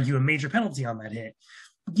could argue a major penalty on that hit.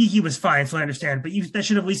 Geeky was fine, so I understand, but that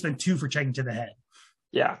should have at least been 2 for checking to the head.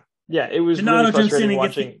 Yeah. Yeah, it was really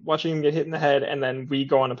frustrating watching him get hit in the head, and then we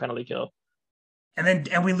go on a penalty kill. And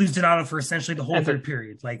we lose Donato for essentially the whole third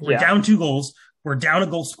period. Like, we're down 2 goals, we're down a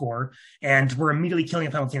goal score, and we're immediately killing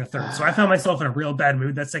a penalty in the third. So I found myself in a real bad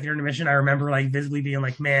mood that second intermission. I remember like visibly being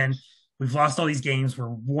like, man, we've lost all these games. We're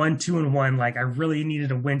 1-2-1. Like, I really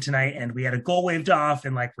needed a win tonight, and we had a goal waved off,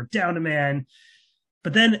 and like, we're down a man.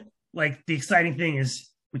 But then, like, the exciting thing is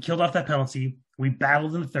we killed off that penalty. We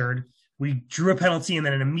battled in the third. We drew a penalty and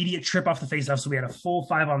then an immediate trip off the faceoff. So we had a full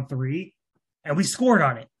 5-on-3, and we scored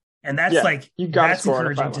on it. And that's that's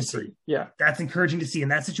encouraging to see. Yeah. That's encouraging to see. In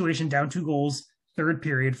that situation, down 2 goals, third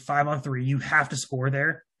period, 5-on-3, you have to score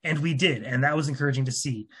there. And we did. And that was encouraging to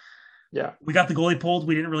see. Yeah. We got the goalie pulled.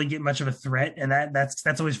 We didn't really get much of a threat. And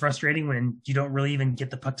that's always frustrating when you don't really even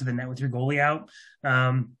get the puck to the net with your goalie out.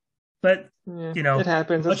 But it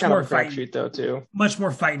happens. It's kind of a crapshoot though, too. Much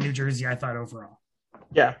more fight in New Jersey, I thought, overall.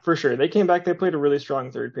 Yeah, for sure. They came back. They played a really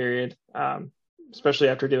strong third period, especially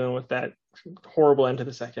after dealing with that horrible end to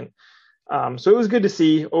the second. So it was good to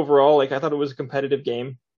see overall. Like, I thought it was a competitive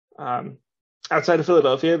game. Outside of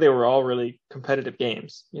Philadelphia, they were all really competitive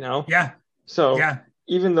games, Yeah. So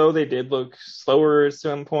even though they did look slower at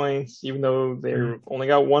some points, even though they only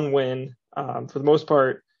got 1 win, for the most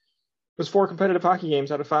part, it was 4 competitive hockey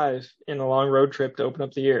games out of 5 in a long road trip to open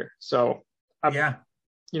up the year. So the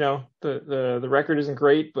record isn't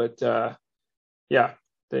great, but they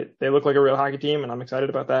look like a real hockey team, and I'm excited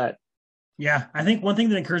about that. Yeah, I think one thing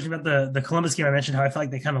that encouraged me about the Columbus game, I mentioned how I felt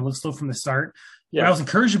like they kind of looked slow from the start. Yeah. What I was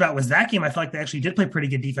encouraged about was that game. I felt like they actually did play pretty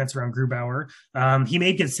good defense around Grubauer. He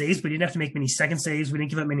made good saves, but he didn't have to make many second saves. We didn't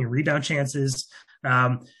give up many rebound chances.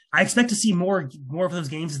 I expect to see more of those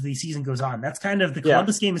games as the season goes on. That's kind of the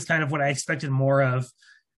Columbus game is kind of what I expected more of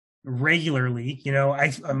regularly.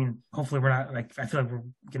 I mean, hopefully we're not like, I feel like we're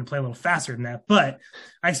going to play a little faster than that, but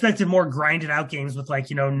I expected more grinded out games with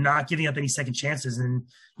not giving up any second chances. And,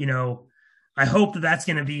 I hope that that's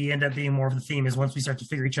going to end up being more of the theme is once we start to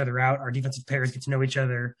figure each other out, our defensive pairs get to know each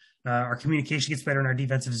other, our communication gets better in our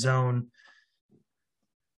defensive zone.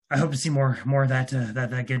 I hope to see more of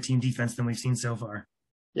that good team defense than we've seen so far.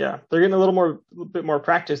 Yeah, they're getting a bit more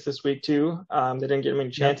practice this week too. They didn't get many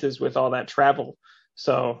chances with all that travel,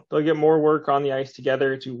 so they'll get more work on the ice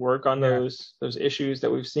together to work on those issues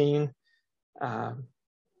that we've seen. And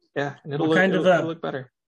it'll look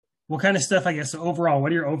better. What kind of stuff, I guess, overall,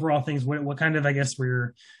 what are your overall things? What kind of, I guess, were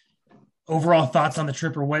your overall thoughts on the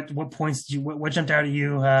trip, or what points what jumped out at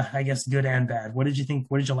you, I guess, good and bad? What did you think?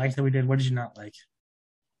 What did you like that we did? What did you not like?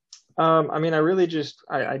 I mean, I really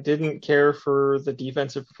I didn't care for the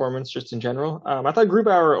defensive performance just in general. I thought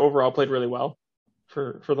Grubauer overall played really well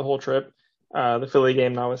for the whole trip, the Philly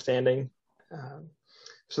game notwithstanding.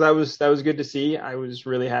 So that was good to see. I was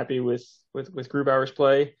really happy with Grubauer's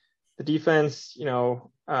play. The defense,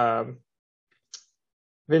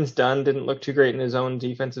 Vince Dunn didn't look too great in his own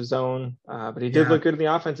defensive zone, but he did look good in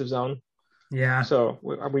the offensive zone. Yeah. So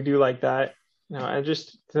we do like that. And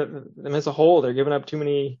just them as a whole, they're giving up too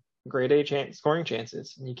many grade A scoring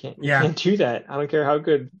chances, and you can't do that. I don't care how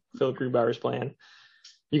good Philip Grubauer's playing.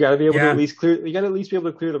 You got to be able to at least be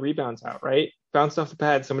able to clear the rebounds out, right? Bounce off the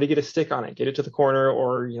pad, somebody get a stick on it, get it to the corner,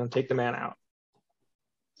 or take the man out.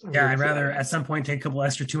 Yeah, I'd rather at some point take a couple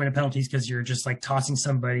extra 2-minute penalties because you're just like tossing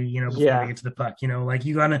somebody, before they get to the puck.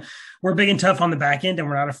 We're big and tough on the back end, and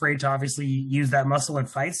we're not afraid to obviously use that muscle in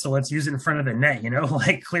fights. So let's use it in front of the net.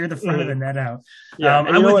 Clear the front of the net out. Yeah,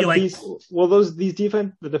 I'm with you. These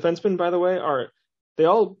the defensemen, by the way, they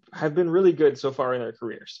all have been really good so far in their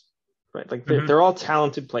careers, right? Like they're all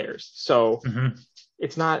talented players. So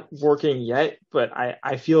it's not working yet, but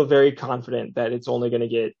I feel very confident that it's only going to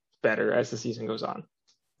get better as the season goes on.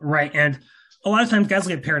 Right. And a lot of times guys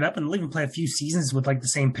will get paired up and they'll even play a few seasons with like the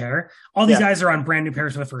same pair. All these guys are on brand new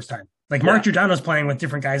pairs for the first time. Like Mark Giordano's playing with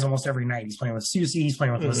different guys almost every night. He's playing with Susie, he's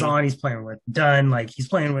playing with Lazan, he's playing with Dunn, like he's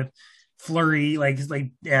playing with Fleury,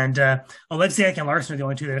 and Oleksiak and Larson are the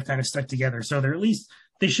only two that have kind of stuck together. So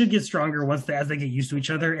they should get stronger as they get used to each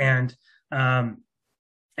other. And I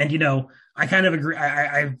kind of agree.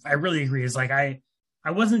 I really agree. Is like I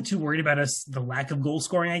wasn't too worried about the lack of goal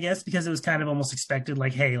scoring, I guess, because it was kind of almost expected.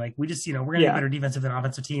 Like, hey, like we just, we're going to be a better defensive than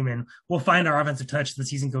offensive team, and we'll find our offensive touch as the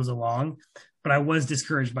season goes along. But I was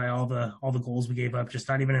discouraged by all the goals we gave up, just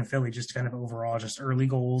not even in Philly, just kind of overall, just early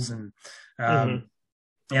goals. And that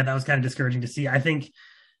was kind of discouraging to see. I think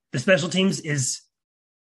the special teams is,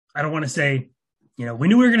 I don't want to say, we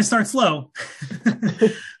knew we were going to start slow,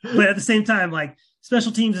 but at the same time, like,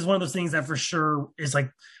 special teams is one of those things that for sure is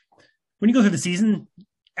like when you go through the season,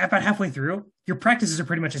 about halfway through, your practices are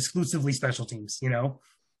pretty much exclusively special teams. You know,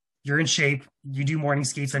 you're in shape, you do morning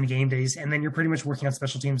skates on game days, and then you're pretty much working on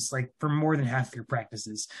special teams like for more than half of your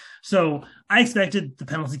practices. So I expected the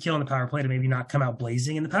penalty kill and the power play to maybe not come out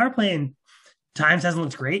blazing, and the power play in times hasn't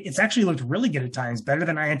looked great. It's actually looked really good at times, better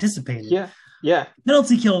than I anticipated. Yeah.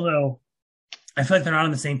 Penalty kill, though, I feel like they're not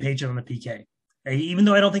on the same page on the PK. Even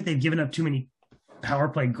though I don't think they've given up too many power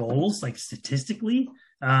play goals, like statistically.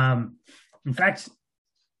 In fact,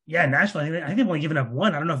 Nashville, I think they've only given up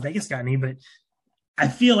one. I don't know if Vegas got any, but I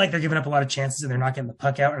feel like they're giving up a lot of chances and they're not getting the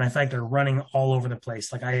puck out. And I feel like they're running all over the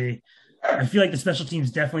place. Like I feel like the special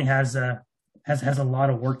teams definitely has a lot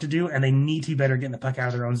of work to do, and they need to be better getting the puck out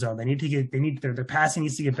of their own zone. Their passing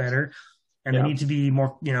needs to get better, and they need to be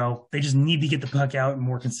more, they just need to get the puck out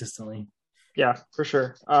more consistently. Yeah, for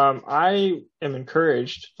sure. I am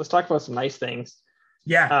encouraged. Let's talk about some nice things.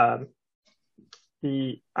 Yeah.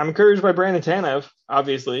 I'm encouraged by Brandon Tanev,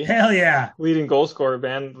 obviously. Hell yeah. Leading goal scorer,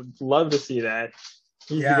 man. Would love to see that.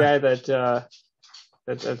 He's the guy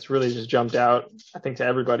that's really just jumped out, I think, to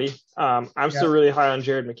everybody. I'm still really high on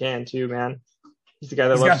Jared McCann too, man. He's the guy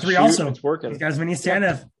that loves to shoot. Also. It's working. He's got as many as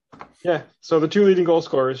Tanev. Yeah. So the two leading goal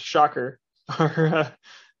scorers, shocker,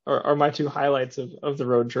 are my two highlights of the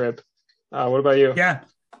road trip. What about you? Yeah.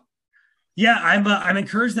 I'm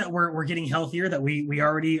encouraged that we're getting healthier. That we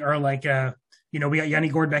already are like we got Yanni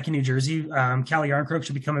Gord back in New Jersey. Calle Yarncroke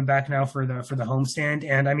should be coming back now for the homestand.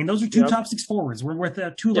 And I mean, those are two top six forwards. We're with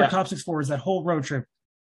two of our top six forwards that whole road trip.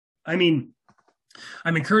 I mean,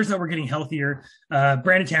 I'm encouraged that we're getting healthier.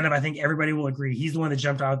 Brandon Tanev, I think everybody will agree, he's the one that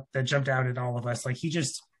jumped out at all of us. Like he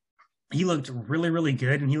looked really, really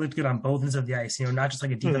good, and he looked good on both ends of the ice. Not just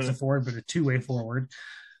like a defensive forward, but a two-way forward.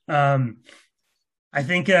 I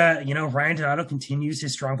think, Ryan Donato continues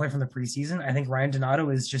his strong play from the preseason. I think Ryan Donato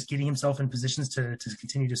is just getting himself in positions to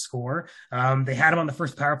continue to score. They had him on the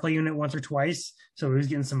first power play unit once or twice, so he was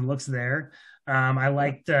getting some looks there. I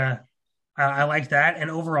liked that.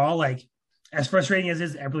 And overall, like, as frustrating as it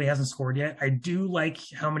is, Eberle hasn't scored yet. I do like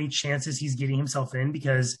how many chances he's getting himself in,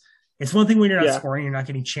 because it's one thing when you're not scoring, you're not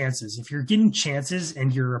getting chances. If you're getting chances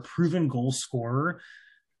and you're a proven goal scorer,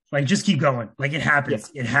 like, just keep going. Like, it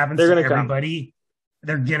happens. It happens to everybody. Come.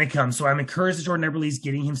 They're going to come. So I'm encouraged that Jordan Eberle is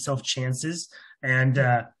getting himself chances. And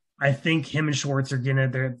I think him and Schwartz are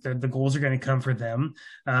the goals are going to come for them.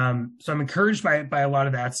 So I'm encouraged by a lot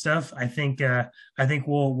of that stuff. I think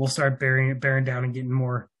we'll start bearing down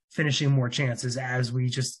and finishing more chances as we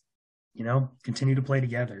just, continue to play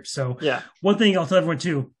together. So one thing I'll tell everyone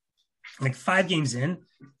too, like 5 games in,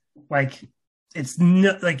 like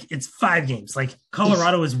it's 5 games. Like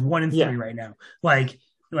Colorado is 1-3 right now. Like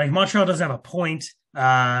Montreal doesn't have a point.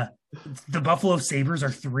 The Buffalo Sabres are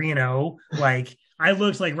 3-0. Like, I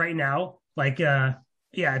looked like right now, like,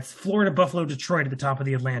 it's Florida, Buffalo, Detroit at the top of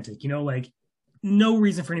the Atlantic. Like, no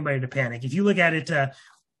reason for anybody to panic. If you look at it,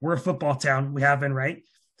 we're a football town. We have been, right?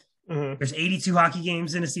 Mm-hmm. There's 82 hockey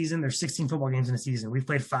games in a season. There's 16 football games in a season. We've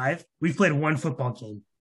played 5. We've played 1 football game.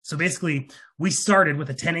 So basically, we started with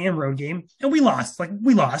a 10 a.m. road game, and we lost. But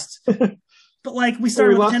we started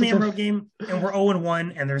with a 10 a.m. road game, and we're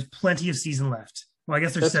 0-1, and there's plenty of season left. Well, I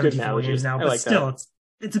guess there's 74 games now, but still,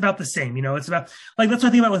 it's about the same. It's about, like, that's what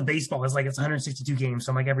I think about with baseball, is like it's 162 games.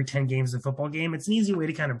 So I'm like, every 10 games is a football game. It's an easy way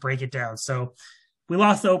to kind of break it down. So we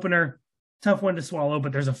lost the opener, tough one to swallow,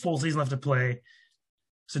 but there's a full season left to play.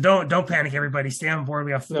 So don't panic, everybody. Stay on board.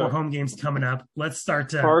 We have 4 home games coming up. Let's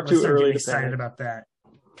start getting excited about that.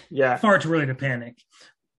 Yeah, far too early to panic.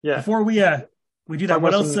 Yeah. Before we do that,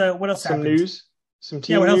 what else happened? Some news, some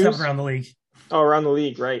team what news? Else happened around the league? Oh, around the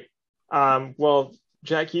league, right? Well,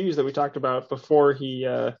 Jack Hughes that we talked about before he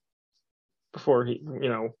Jeremy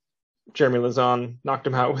Lauzon knocked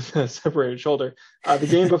him out with a separated shoulder. The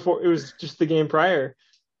game before, it was just the game prior.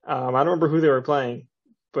 I don't remember who they were playing,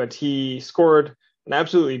 but he scored an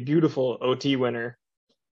absolutely beautiful OT winner,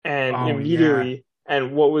 and immediately.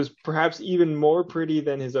 And what was perhaps even more pretty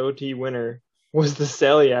than his OT winner was the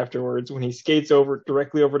celly afterwards, when he skates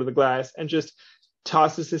directly over to the glass and just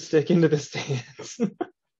tosses his stick into the stands.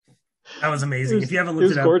 That was amazing. If you haven't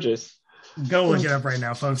looked it up, gorgeous. Go look it up right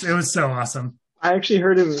now, folks. It was so awesome. I actually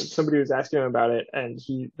heard somebody was asking him about it, and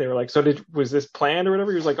they were like, "So was this planned or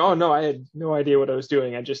whatever?" He was like, "Oh no, I had no idea what I was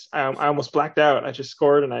doing. I almost blacked out. I just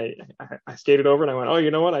scored, and I skated over, and I went, oh,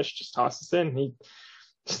 you know what? I should just toss this in." And he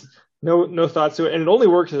no thoughts to it, and it only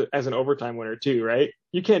works as an overtime winner too, right?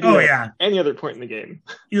 You can't do that at any other point in the game.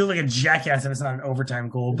 You look like a jackass if it's not an overtime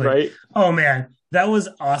goal, but right? Oh man, that was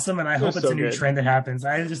awesome, and I hope it's a new good. Trend that happens.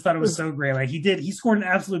 I just thought it was so great. Like, he scored an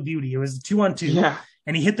absolute beauty. It was 2-on-2,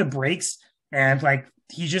 and he hit the brakes, and like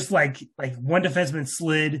he just like one defenseman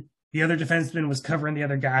slid, the other defenseman was covering the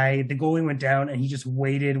other guy, the goalie went down, and he just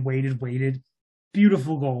waited.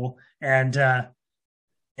 Beautiful goal, and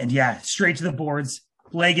yeah, straight to the boards,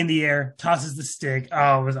 leg in the air, tosses the stick.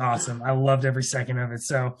 Oh, it was awesome. I loved every second of it.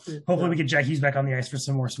 So hopefully we get Jack Hughes back on the ice for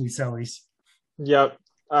some more sweet sellies. Yep.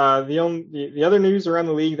 The other news around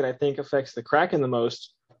the league that I think affects the Kraken the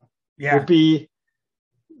most would be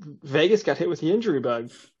Vegas got hit with the injury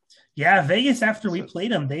bug. Yeah, Vegas, after we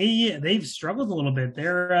played them, they've struggled a little bit.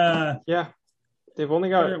 They're they've only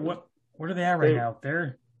got what are they at right now?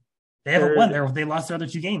 They haven't won. They lost their other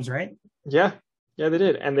 2 games, right? Yeah, they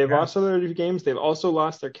did, and they've lost their other 2 games. They've also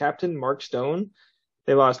lost their captain Mark Stone.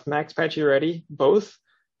 They lost Max Pacioretty, both.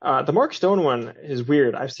 The Mark Stone one is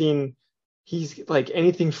weird. I've seen he's like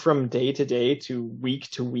anything from day to day to week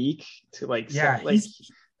to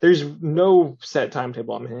there's no set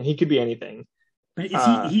timetable on him. He could be anything. But is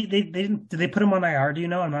they didn't? Did they put him on IR? Do you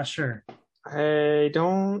know? I'm not sure. I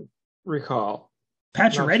don't recall.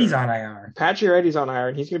 Pacioretty's on IR. Pacioretty's on IR,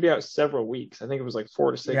 and he's going to be out several weeks. I think it was like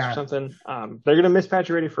 4 to 6 or something. They're going to miss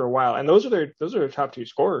Pacioretty for a while, and those are their top 2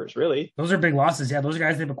 scorers, really. Those are big losses. Yeah, those are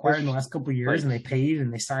guys they've acquired in the last couple of years, and they paid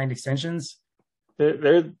and they signed extensions.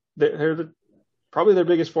 They're probably their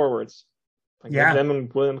biggest forwards. Them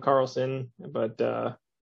and William Karlsson, but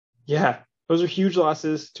those are huge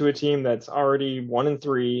losses to a team that's already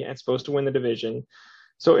 1-3 and supposed to win the division.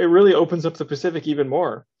 So it really opens up the Pacific even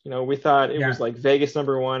more. We thought it was like Vegas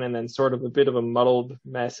number 1 and then sort of a bit of a muddled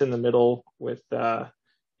mess in the middle with,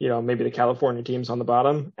 maybe the California teams on the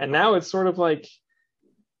bottom. And now it's sort of like,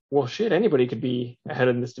 well, shit, anybody could be ahead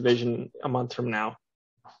in this division a month from now.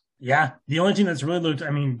 Yeah. The only team that's really looked,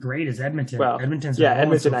 great is Edmonton. Well, Edmonton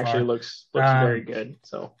actually looks very good.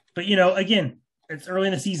 So, but again, it's early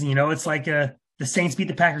in the season, it's like the Saints beat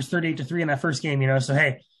the Packers 38-3 in that first game, so,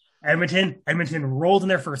 hey, Edmonton rolled in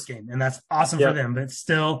their first game, and that's awesome for them. But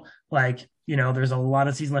still, there's a lot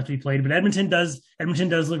of season left to be played. But Edmonton does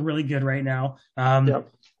look really good right now. The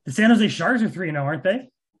San Jose Sharks are 3-0, aren't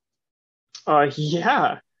they?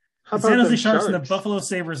 Yeah. The San Jose Sharks and the Buffalo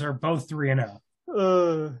Sabres are both 3-0.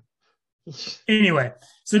 Anyway,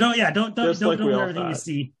 so don't let everything you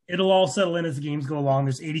see. It'll all settle in as the games go along.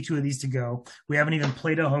 There's 82 of these to go. We haven't even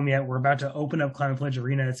played at home yet. We're about to open up Climate Pledge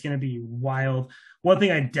Arena. It's going to be wild. One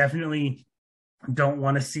thing I definitely don't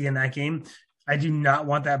want to see in that game, I do not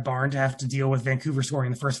want that barn to have to deal with Vancouver scoring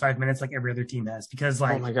in the first 5 minutes like every other team has. Because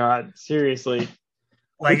oh my God, seriously.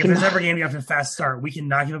 If there's ever a game you have to fast start, we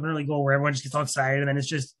cannot give up an early goal where everyone just gets all excited and then it's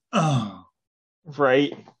just,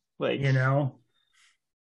 right. They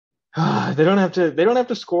don't have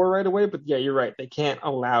to score right away, but yeah, you're right. They can't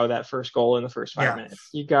allow that first goal in the first 5 minutes.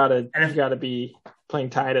 You gotta be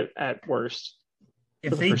playing tied at worst.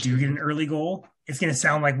 If they do get an early goal, it's gonna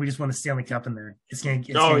sound like we just won the Stanley Cup in there. It's gonna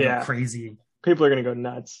go crazy. People are gonna go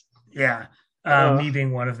nuts. Yeah. Me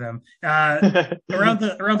being one of them. Around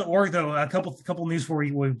the org though, a couple news before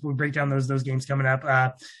we break down those games coming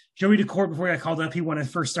up. Joey Decourt, before he got called up, he won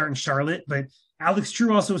his first start in Charlotte, but Alex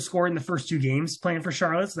True also scored in the first 2 games playing for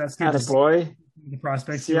Charlotte, so that's good. Attaboy. The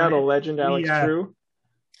prospects. Seattle legend Alex True.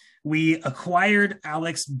 We acquired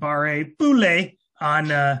Alex Barre-Boulet on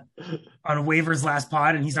waivers last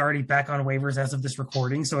pod, and he's already back on waivers as of this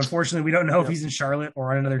recording. So unfortunately, we don't know if he's in Charlotte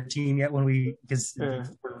or on another team yet because we're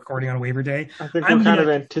recording on waiver day. I think we're kind of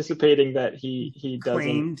anticipating that he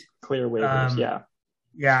doesn't clear waivers.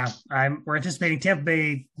 We're anticipating Tampa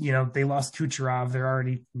Bay. They lost Kucherov. They're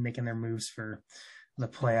already making their moves for the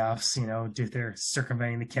playoffs. They're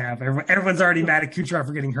circumventing the cap. Everyone's already mad at Kucherov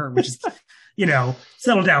for getting hurt, which is,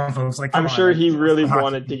 settle down, folks. I'm sure he really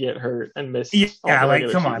wanted to get hurt and miss.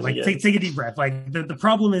 Come on, take a deep breath. The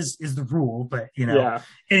problem is the rule, but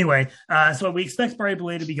Anyway, so we expect Barry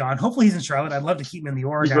Belay to be gone. Hopefully he's in Charlotte. I'd love to keep him in the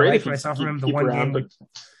org. I like what I saw from him the one game. But,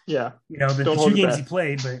 the 2 games he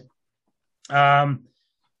played, but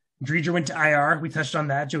Dreger went to IR. We touched on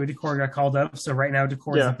that. Joey Decourt got called up. So right now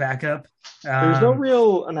Decourt is the backup. There's no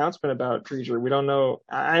real announcement about Dreger. We don't know.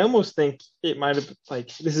 I almost think it might have,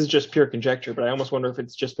 this is just pure conjecture, but I almost wonder if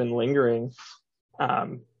it's just been lingering.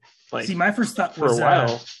 My first thought for a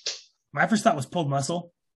while. My first thought was pulled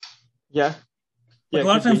muscle. Yeah. A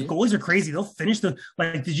lot of times goalies are crazy. They'll finish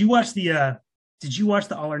did you watch the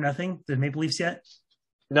All or Nothing, the Maple Leafs yet?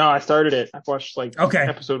 No, I started it. I've watched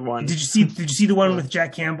episode 1. Did you see the one with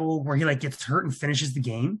Jack Campbell where he gets hurt and finishes the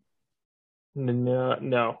game?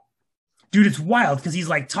 No. Dude, it's wild because he's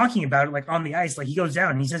talking about it on the ice. He goes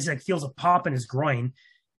down and he says he feels a pop in his groin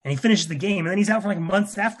and he finishes the game and then he's out for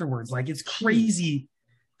months afterwards. It's crazy.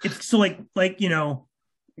 It's so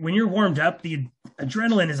when you're warmed up, the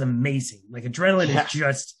adrenaline is amazing. Adrenaline is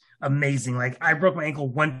just amazing. Like I broke my ankle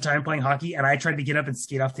one time playing hockey and I tried to get up and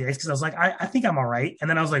skate off the ice because I was like, I think I'm all right. And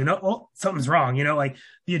then I was like, no, oh, something's wrong. Like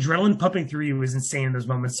the adrenaline pumping through you was insane in those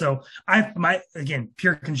moments. So again,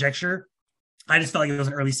 pure conjecture. I just felt like it was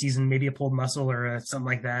an early season, maybe a pulled muscle or something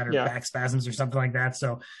like that, or back spasms or something like that.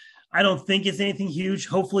 So I don't think it's anything huge.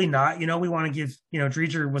 Hopefully not. We want to give,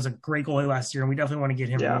 Dreger was a great goalie last year, and we definitely want to get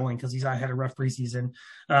him rolling because he's had a rough preseason.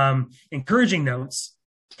 Encouraging notes,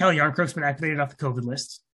 Calle Jarnkrok's been activated off the COVID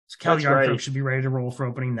list. So Calle Jarnkrok should be ready to roll for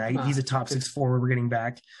opening night. He's a top 6 forward we're getting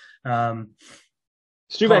back.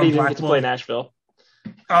 It's too bad he didn't get to play Nashville.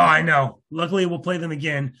 Oh, I know. Luckily, we'll play them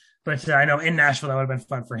again. But I know in Nashville, that would have been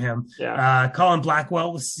fun for him. Yeah. Colin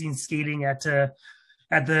Blackwell was seen skating at the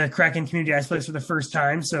Kraken Community Ice Place for the first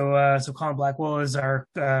time. So Colin Blackwell is our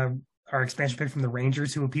expansion pick from the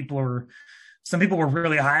Rangers, some people were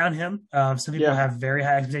really high on him. Some people have very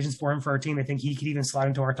high expectations for him for our team. I think he could even slide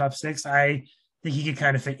into our top 6. I think he could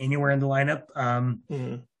kind of fit anywhere in the lineup.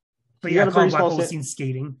 But Colin Blackwell was seen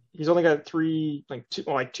skating. He's only got 2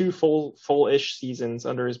 full-ish seasons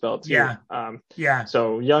under his belt too. Yeah.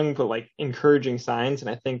 So young, but encouraging signs. And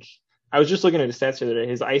I think I was just looking at his stats the other day.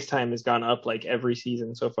 His ice time has gone up every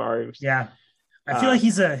season so far. I feel like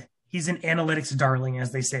he's an analytics darling,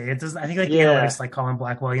 as they say. It doesn't. I think analytics like Colin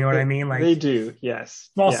Blackwell. You know what I mean? They do. Yes.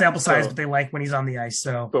 Small sample size, but they like when he's on the ice.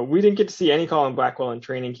 So, but we didn't get to see any Colin Blackwell in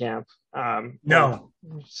training camp. No.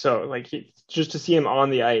 So just to see him on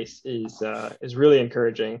the ice is really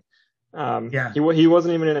encouraging. He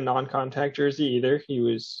wasn't even in a non-contact jersey either. He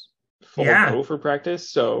was full go for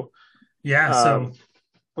practice. So so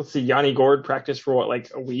let's see. Yanni Gord practiced for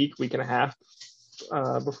a week and a half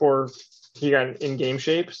before he got in game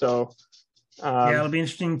shape. So it'll be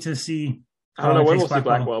interesting to see. I don't know when we'll see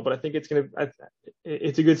Blackwell, but I think it's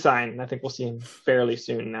a good sign. I think we'll see him fairly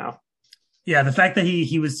soon now. Yeah, the fact that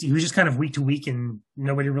he was just kind of week to week and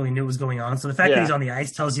nobody really knew what was going on. So the fact that he's on the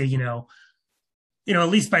ice tells you, at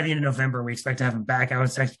least by the end of November, we expect to have him back. I would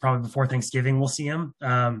expect probably before Thanksgiving we'll see him.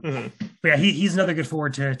 But yeah, he's another good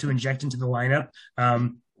forward to inject into the lineup.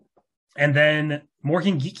 And then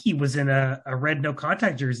Morgan Geekie was in a red no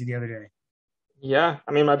contact jersey the other day. Yeah,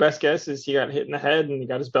 I mean, my best guess is he got hit in the head and he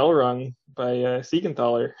got his bell rung by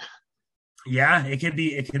Siegenthaler. Yeah, it could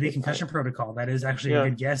be concussion protocol. That is actually a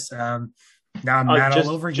good guess. Now I'm mad all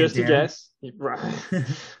over again. Just a guess.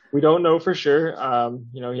 We don't know for sure.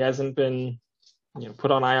 He hasn't been put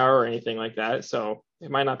on IR or anything like that, so it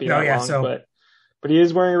might not be that long. But he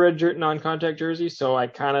is wearing a red non-contact jersey, so I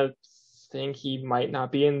kind of think he might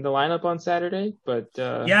not be in the lineup on Saturday. But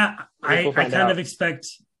I kind of expect.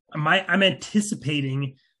 I'm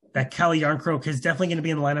anticipating that Calle Jarnkrok is definitely going to be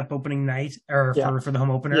in the lineup opening night or for the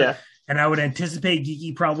home opener. Yeah. And I would anticipate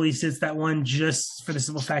Geekie probably sits that one just for the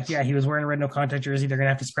simple fact, he was wearing a red no contact jersey. They're going to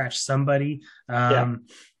have to scratch somebody. If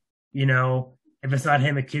it's not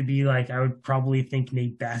him, it could be I would probably think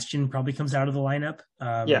Nate Bastian probably comes out of the lineup.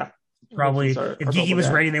 Probably if Geekie was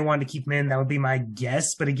ready and they wanted to keep him in, that would be my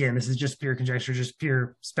guess. But again, this is just pure conjecture, just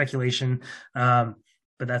pure speculation.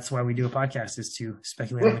 But that's why we do a podcast, is to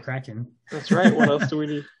speculate on the Kraken. That's right. What else do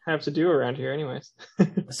we have to do around here anyways?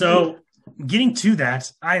 So getting to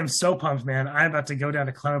that, I am so pumped, man. I'm about to go down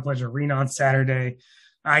to Climate Pledge Arena on Saturday.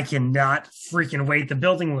 I cannot freaking wait. The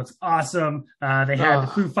building looks awesome. They had the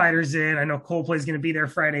Foo Fighters in. I know Coldplay's going to be there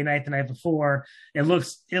Friday night, the night before. It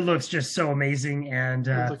looks just so amazing. And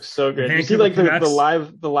it looks so good. You see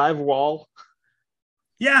the live wall?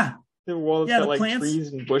 Yeah. The wall that's got plants,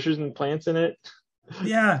 trees and bushes and plants in it.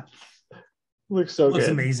 Yeah. Looks so good. Looks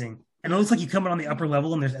amazing. And it looks like you come in on the upper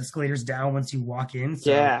level and there's escalators down once you walk in.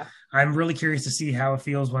 So I'm really curious to see how it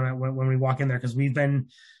feels when we walk in there, because we've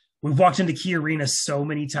walked into Key Arena so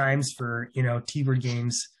many times for, T-Bird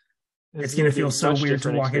games. It's going to feel so weird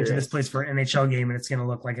to walk into this place for an NHL game, and it's going to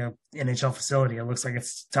look like a NHL facility. It looks like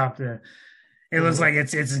it's looks like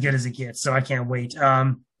it's as good as it gets. So I can't wait.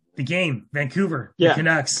 The game, Vancouver, the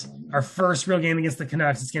Canucks, our first real game against the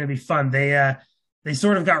Canucks. It's going to be fun. They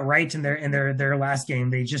sort of got right in their last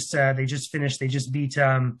game. They just finished. They just beat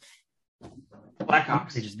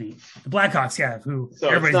Blackhawks. They just beat the Blackhawks. Yeah, who so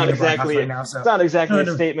everybody's not exactly right now. So it's not exactly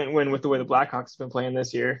a statement win with the way the Blackhawks have been playing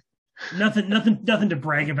this year. Nothing to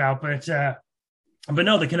brag about. But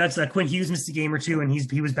no, the Canucks. Quinn Hughes missed a game or two, and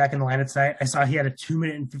he was back in the line at site. I saw he had a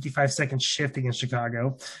 2-minute and 55-second shift against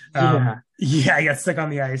Chicago. He got stuck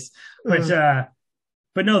on the ice. But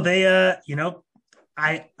no, they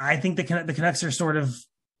I think the Canucks are sort of,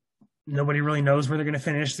 nobody really knows where they're going to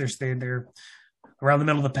finish. They're around the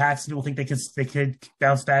middle of the pack. So people think they could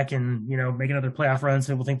bounce back and make another playoff run.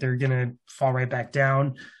 So people think they're going to fall right back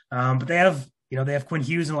down. But they have Quinn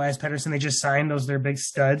Hughes and Elias Pettersson. They just signed those. They're big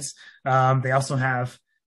studs. They also have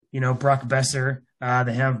Brock Besser.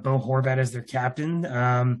 They have Bo Horvat as their captain.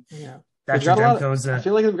 Yeah. Thatcher Demko's I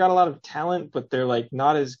feel like they've got a lot of talent, but they're like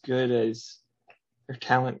not as good as their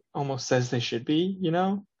talent almost says they should be,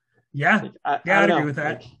 Yeah. Like, I'd I don't agree know. with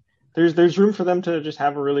that. Like, there's room for them to just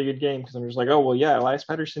have a really good game because I'm just like, oh well, yeah, Elias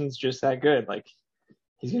Pettersson's just that good. Like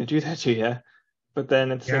he's gonna do that to you. But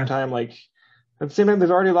then at the same time,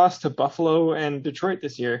 they've already lost to Buffalo and Detroit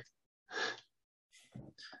this year.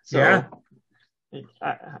 So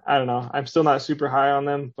I don't know. I'm still not super high on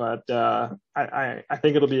them, but I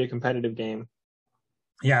think it'll be a competitive game.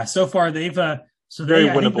 Yeah, so far they've Very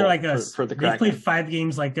I think they're winnable like us. for the They've Kraken. played 5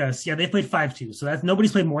 games like us. Yeah, they played 5 too. So that's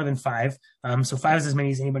nobody's played more than 5. So 5 is as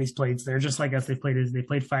many as anybody's played. So they're just like us. They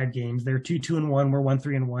played 5 games. They're 2-2-1. We're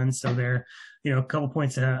 1-3-1. So they're a couple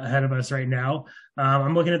points ahead of us right now.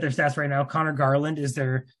 I'm looking at their stats right now. Connor Garland,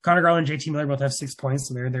 JT Miller both have 6 points.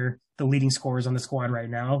 So they're the leading scorers on the squad right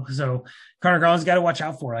now. So Connor Garland's got to watch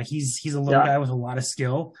out for. Like he's a little guy with a lot of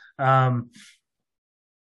skill.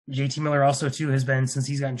 JT Miller also too has been, since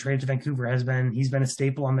he's gotten traded to Vancouver, he's been a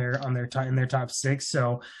staple in their top 6.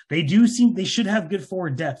 So they should have good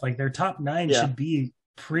forward depth. Like their top 9 should be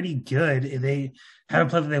pretty good. They haven't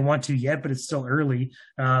played what they want to yet, but it's still early.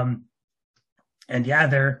 And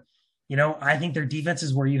they're, I think their defense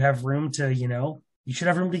is where you have room to, you should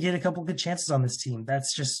have room to get a couple good chances on this team.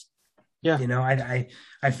 That's just, I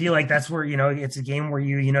feel like that's where, it's a game where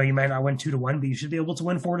you might not win 2-1, but you should be able to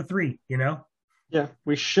win 4-3, Yeah,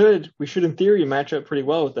 we should in theory match up pretty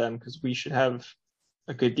well with them because we should have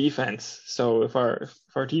a good defense. So if our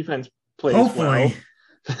defense plays well,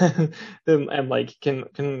 then and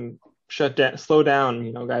can slow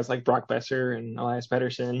down, guys like Brock Besser and Elias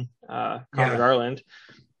Pettersson, Connor Garland,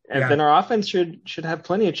 and then our offense should have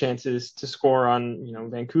plenty of chances to score on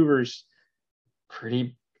Vancouver's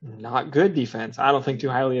pretty not good defense. I don't think too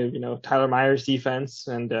highly of Tyler Myers' defense,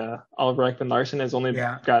 and Oliver Ekman-Larsson has only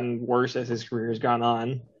gotten worse as his career has gone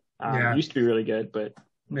on. Used to be really good, but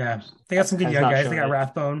they got some good young guys. They got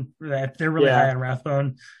Rathbone. They're really high on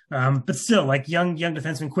Rathbone, but still, like young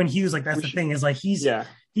defenseman Quinn Hughes. Like that's the thing is like he's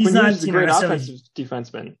Quinn not Hughes is a great offensive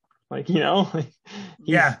defenseman. Like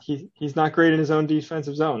he's not great in his own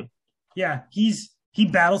defensive zone. Yeah, he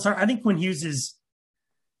battles hard. I think Quinn Hughes is.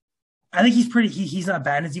 I think he's not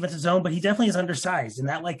bad in his defensive zone, but he definitely is undersized, and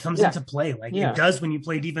that comes into play. It does when you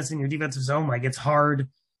play defense in your defensive zone. Like it's hard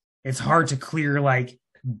to clear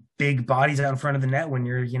big bodies out in front of the net when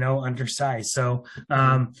you're undersized. So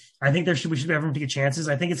I think we should have room to get chances.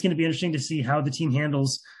 I think it's going to be interesting to see how the team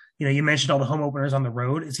handles. You mentioned all the home openers on the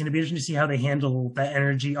road. It's going to be interesting to see how they handle that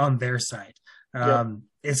energy on their side.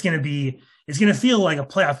 It's going to feel like a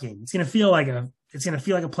playoff game. It's going to feel like a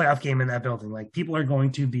playoff game in that building. Like people are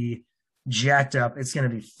going to be jacked up. It's going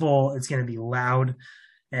to be full. It's going to be loud.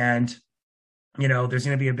 And, there's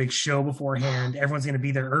going to be a big show beforehand. Everyone's going to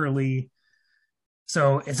be there early.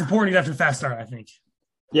 So it's important to have a fast start, I think.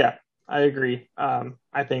 Yeah, I agree.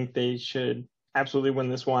 I think they should absolutely win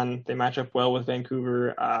this one. They match up well with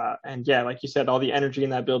Vancouver. And like you said, all the energy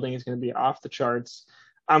in that building is going to be off the charts.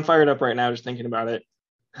 I'm fired up right now just thinking about it.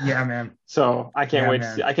 Yeah, man. So I can't wait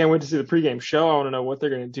to see. I can't wait to see the pregame show. I want to know what they're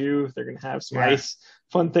going to do. If they're going to have some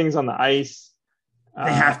fun things on the ice.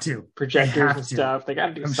 They have to projectors and stuff. They got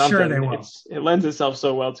to do I'm something. Sure they will. It lends itself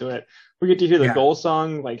so well to it. We get to hear the goal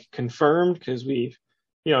song confirmed because we,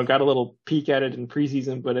 got a little peek at it in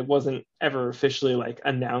preseason, but it wasn't ever officially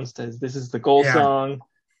announced as this is the goal song.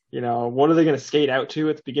 What are they going to skate out to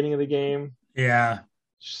at the beginning of the game? Yeah,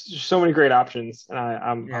 just so many great options, and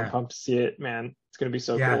I'm pumped to see it, man. It's going to be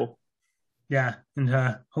so cool. Yeah,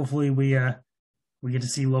 and hopefully we get to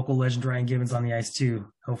see local legend Ryan Gibbons on the ice too.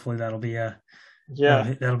 Hopefully that'll be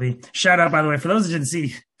that'll be shout out, by the way, for those who didn't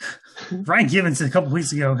see. Ryan Gibbons a couple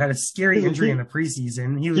weeks ago had a scary injury in the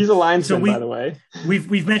preseason. He's a linesman, by the way.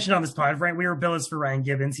 We've mentioned on this pod, right? We were billers for Ryan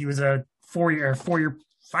Gibbons. He was a 5-year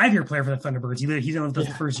player for the Thunderbirds. He lived with us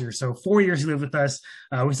the first year, so 4 years he lived with us.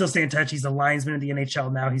 We still stay in touch. He's a linesman in the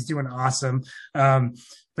NHL now. He's doing awesome.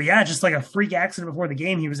 But just like a freak accident before the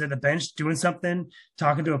game, he was at the bench doing something,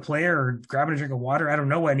 talking to a player or grabbing a drink of water. I don't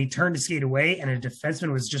know what. And he turned to skate away, and a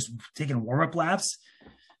defenseman was just taking warm-up laps.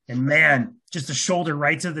 And man, just a shoulder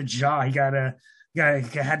right to the jaw. He had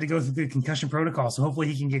to go through the concussion protocol. So hopefully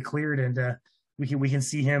he can get cleared, and we can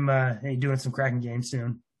see him doing some Kraken games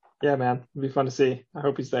soon. Yeah, man, it'll be fun to see. I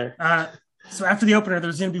hope he's there. So after the opener,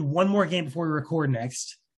 there's going to be one more game before we record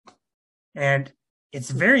next, and it's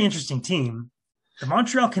a very interesting team. The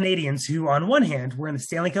Montreal Canadiens, who on one hand were in the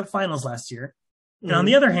Stanley Cup Finals last year, and on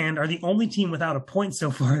the other hand are the only team without a point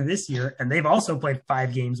so far this year, and they've also played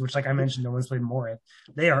 5 games, which, like I mentioned, no one's played more of.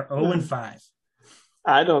 They are 0-5.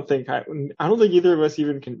 I don't think either of us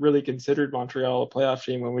even really considered Montreal a playoff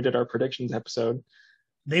team when we did our predictions episode.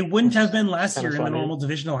 They wouldn't have been last year in the funny. normal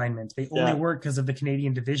division alignment. They only were because of the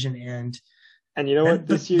Canadian division, and you know what?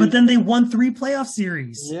 This year, but then they won 3 playoff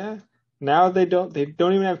series. Yeah. Now they don't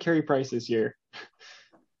even have Carey Price this year.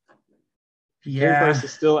 Yeah. Carey Price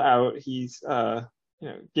is still out. He's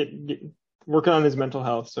working on his mental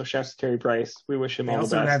health. So shouts to Carey Price. We wish him all the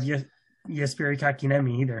best. They also don't have Jesperi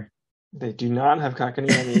Kotkaniemi either. They do not have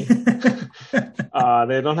Kotkaniemi.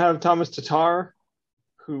 They don't have Thomas Tatar,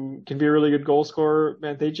 who can be a really good goal scorer.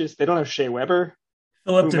 Man, they don't have Shea Weber,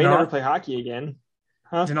 Philip who Denault. may never play hockey again.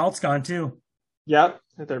 Huh? Denault's gone too. Yep,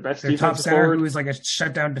 their best Their top defensive center, forward. who is like a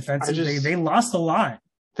shutdown defensive. They lost a lot.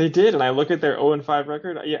 They did, and I look at their 0-5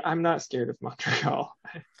 record. Yeah, I'm not scared of Montreal.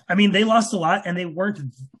 I mean, they lost a lot, and they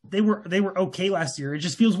were okay last year. It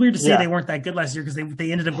just feels weird to say they weren't that good last year because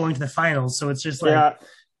they ended up going to the finals. So it's just like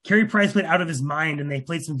Carey Price went out of his mind, and they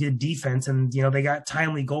played some good defense, and they got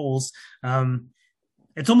timely goals.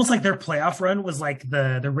 It's almost like their playoff run was like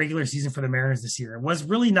the regular season for the Mariners this year. It was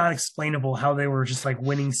really not explainable how they were just like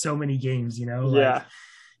winning so many games.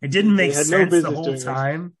 It didn't make sense the whole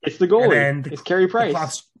time. It's the goalie. It's Carey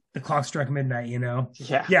Price. The clock struck midnight.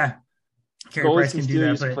 Yeah. Carey Price can do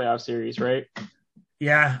that. But playoff series, right?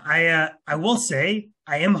 Yeah, I will say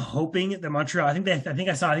I am hoping that Montreal. I think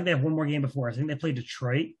they have one more game before us. I think they play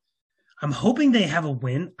Detroit. I'm hoping they have a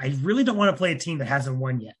win. I really don't want to play a team that hasn't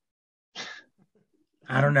won yet.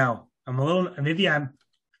 I don't know. I'm a little. Maybe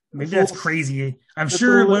that's crazy. I'm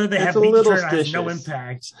sure whether they have beat Detroit has no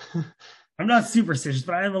impact. I'm not superstitious,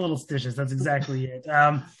 but I am a little stitious. That's exactly it.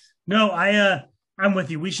 No, I'm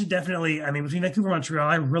with you. We should definitely. I mean, between Vancouver and Montreal,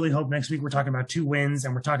 I really hope next week we're talking about 2 wins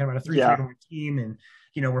and we're talking about a 3-3 team, and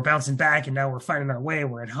we're bouncing back and now we're finding our way.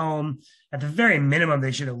 We're at home. At the very minimum,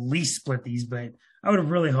 they should at least split these, but I would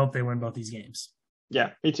really hope they win both these games. Yeah,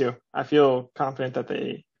 me too. I feel confident that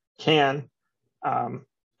they can.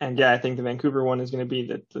 I think the Vancouver one is going to be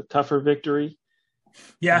the tougher victory.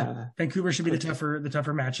 Yeah, Vancouver should be the tougher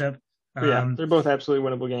matchup. They're both absolutely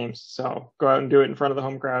winnable games. So go out and do it in front of the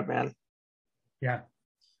home crowd, man. Yeah.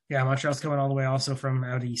 Montreal's coming all the way also from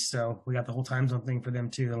out east, so we got the whole time zone thing for them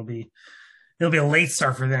too. It'll be a late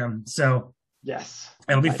start for them. So yes,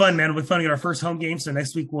 it'll be fun, man. It'll be fun to get our first home game. So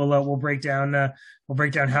next week we'll break down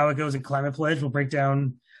how it goes in Climate Pledge. We'll break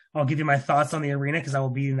down. I'll give you my thoughts on the arena because I will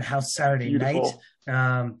be in the house Saturday night.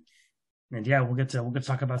 We'll get to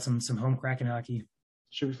talk about some home Kraken hockey.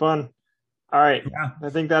 Should be fun. All right. Yeah. I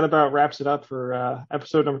think that about wraps it up for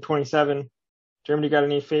episode number 27. Germany, got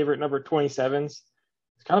any favorite number 27s? It's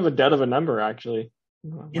kind of a dud of a number, actually.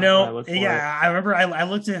 I remember I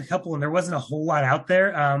looked at a couple and there wasn't a whole lot out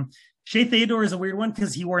there. Shea Theodore is a weird one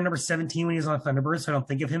because he wore number 17 when he was on Thunderbirds, so I don't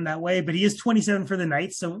think of him that way. But he is 27 for the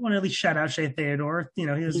Knights, so I want to at least shout out Shea Theodore.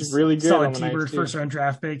 He's really good. Solid T-Bird first round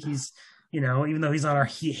draft pick. He's even though he's on our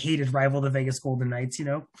hated rival, the Vegas Golden Knights, give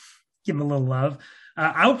him a little love.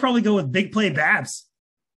 I would probably go with big play Babs,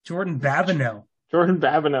 Jordan Babineau. Jordan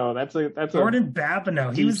Babineau. That's Jordan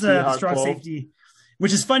Babineau. He was the strong safety.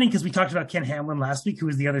 Which is funny because we talked about Ken Hamlin last week, who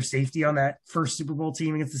was the other safety on that first Super Bowl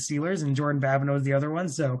team against the Steelers, and Jordan Babineau is the other one.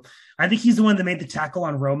 So I think he's the one that made the tackle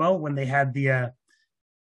on Romo when they had when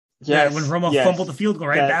Romo fumbled the field goal,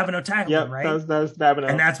 right? Babineau tackled him, right? That was Babineau.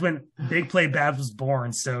 And that's when Big Play Babs was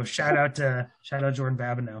born. So shout out Jordan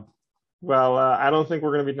Babineau. Well, I don't think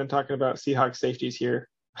we're going to be done talking about Seahawks safeties here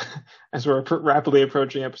as we're rapidly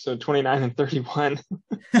approaching episode 29 and 31.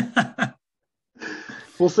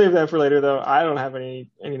 We'll save that for later, though. I don't have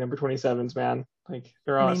any number 27s, man. Like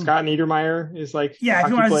they're all Scott Niedermayer is like if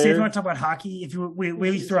you want to talk about hockey,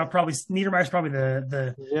 we throw out probably Niedermayer's probably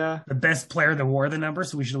the best player that wore the number,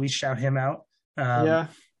 so we should at least shout him out. But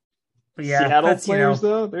Seattle players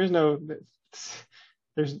though, there's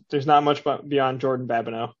not much beyond Jordan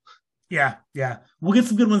Babineau. Yeah. We'll get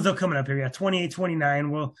some good ones though coming up here. Yeah, 28,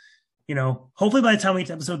 29. We'll, hopefully by the time we get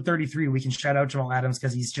to episode 33, we can shout out Jamal Adams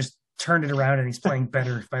because he's just turned it around and he's playing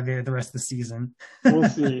better by the rest of the season. We'll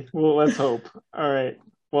see. Well, let's hope. All right.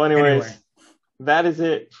 Well, anyways, that is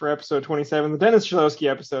it for episode 27, the Dennis Cholowski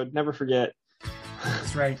episode. Never forget.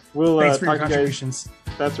 That's right. Thanks for your contributions.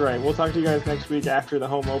 That's right. We'll talk to you guys next week after the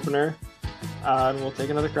home opener, and we'll take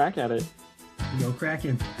another crack at it. Go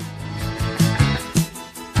Kraken.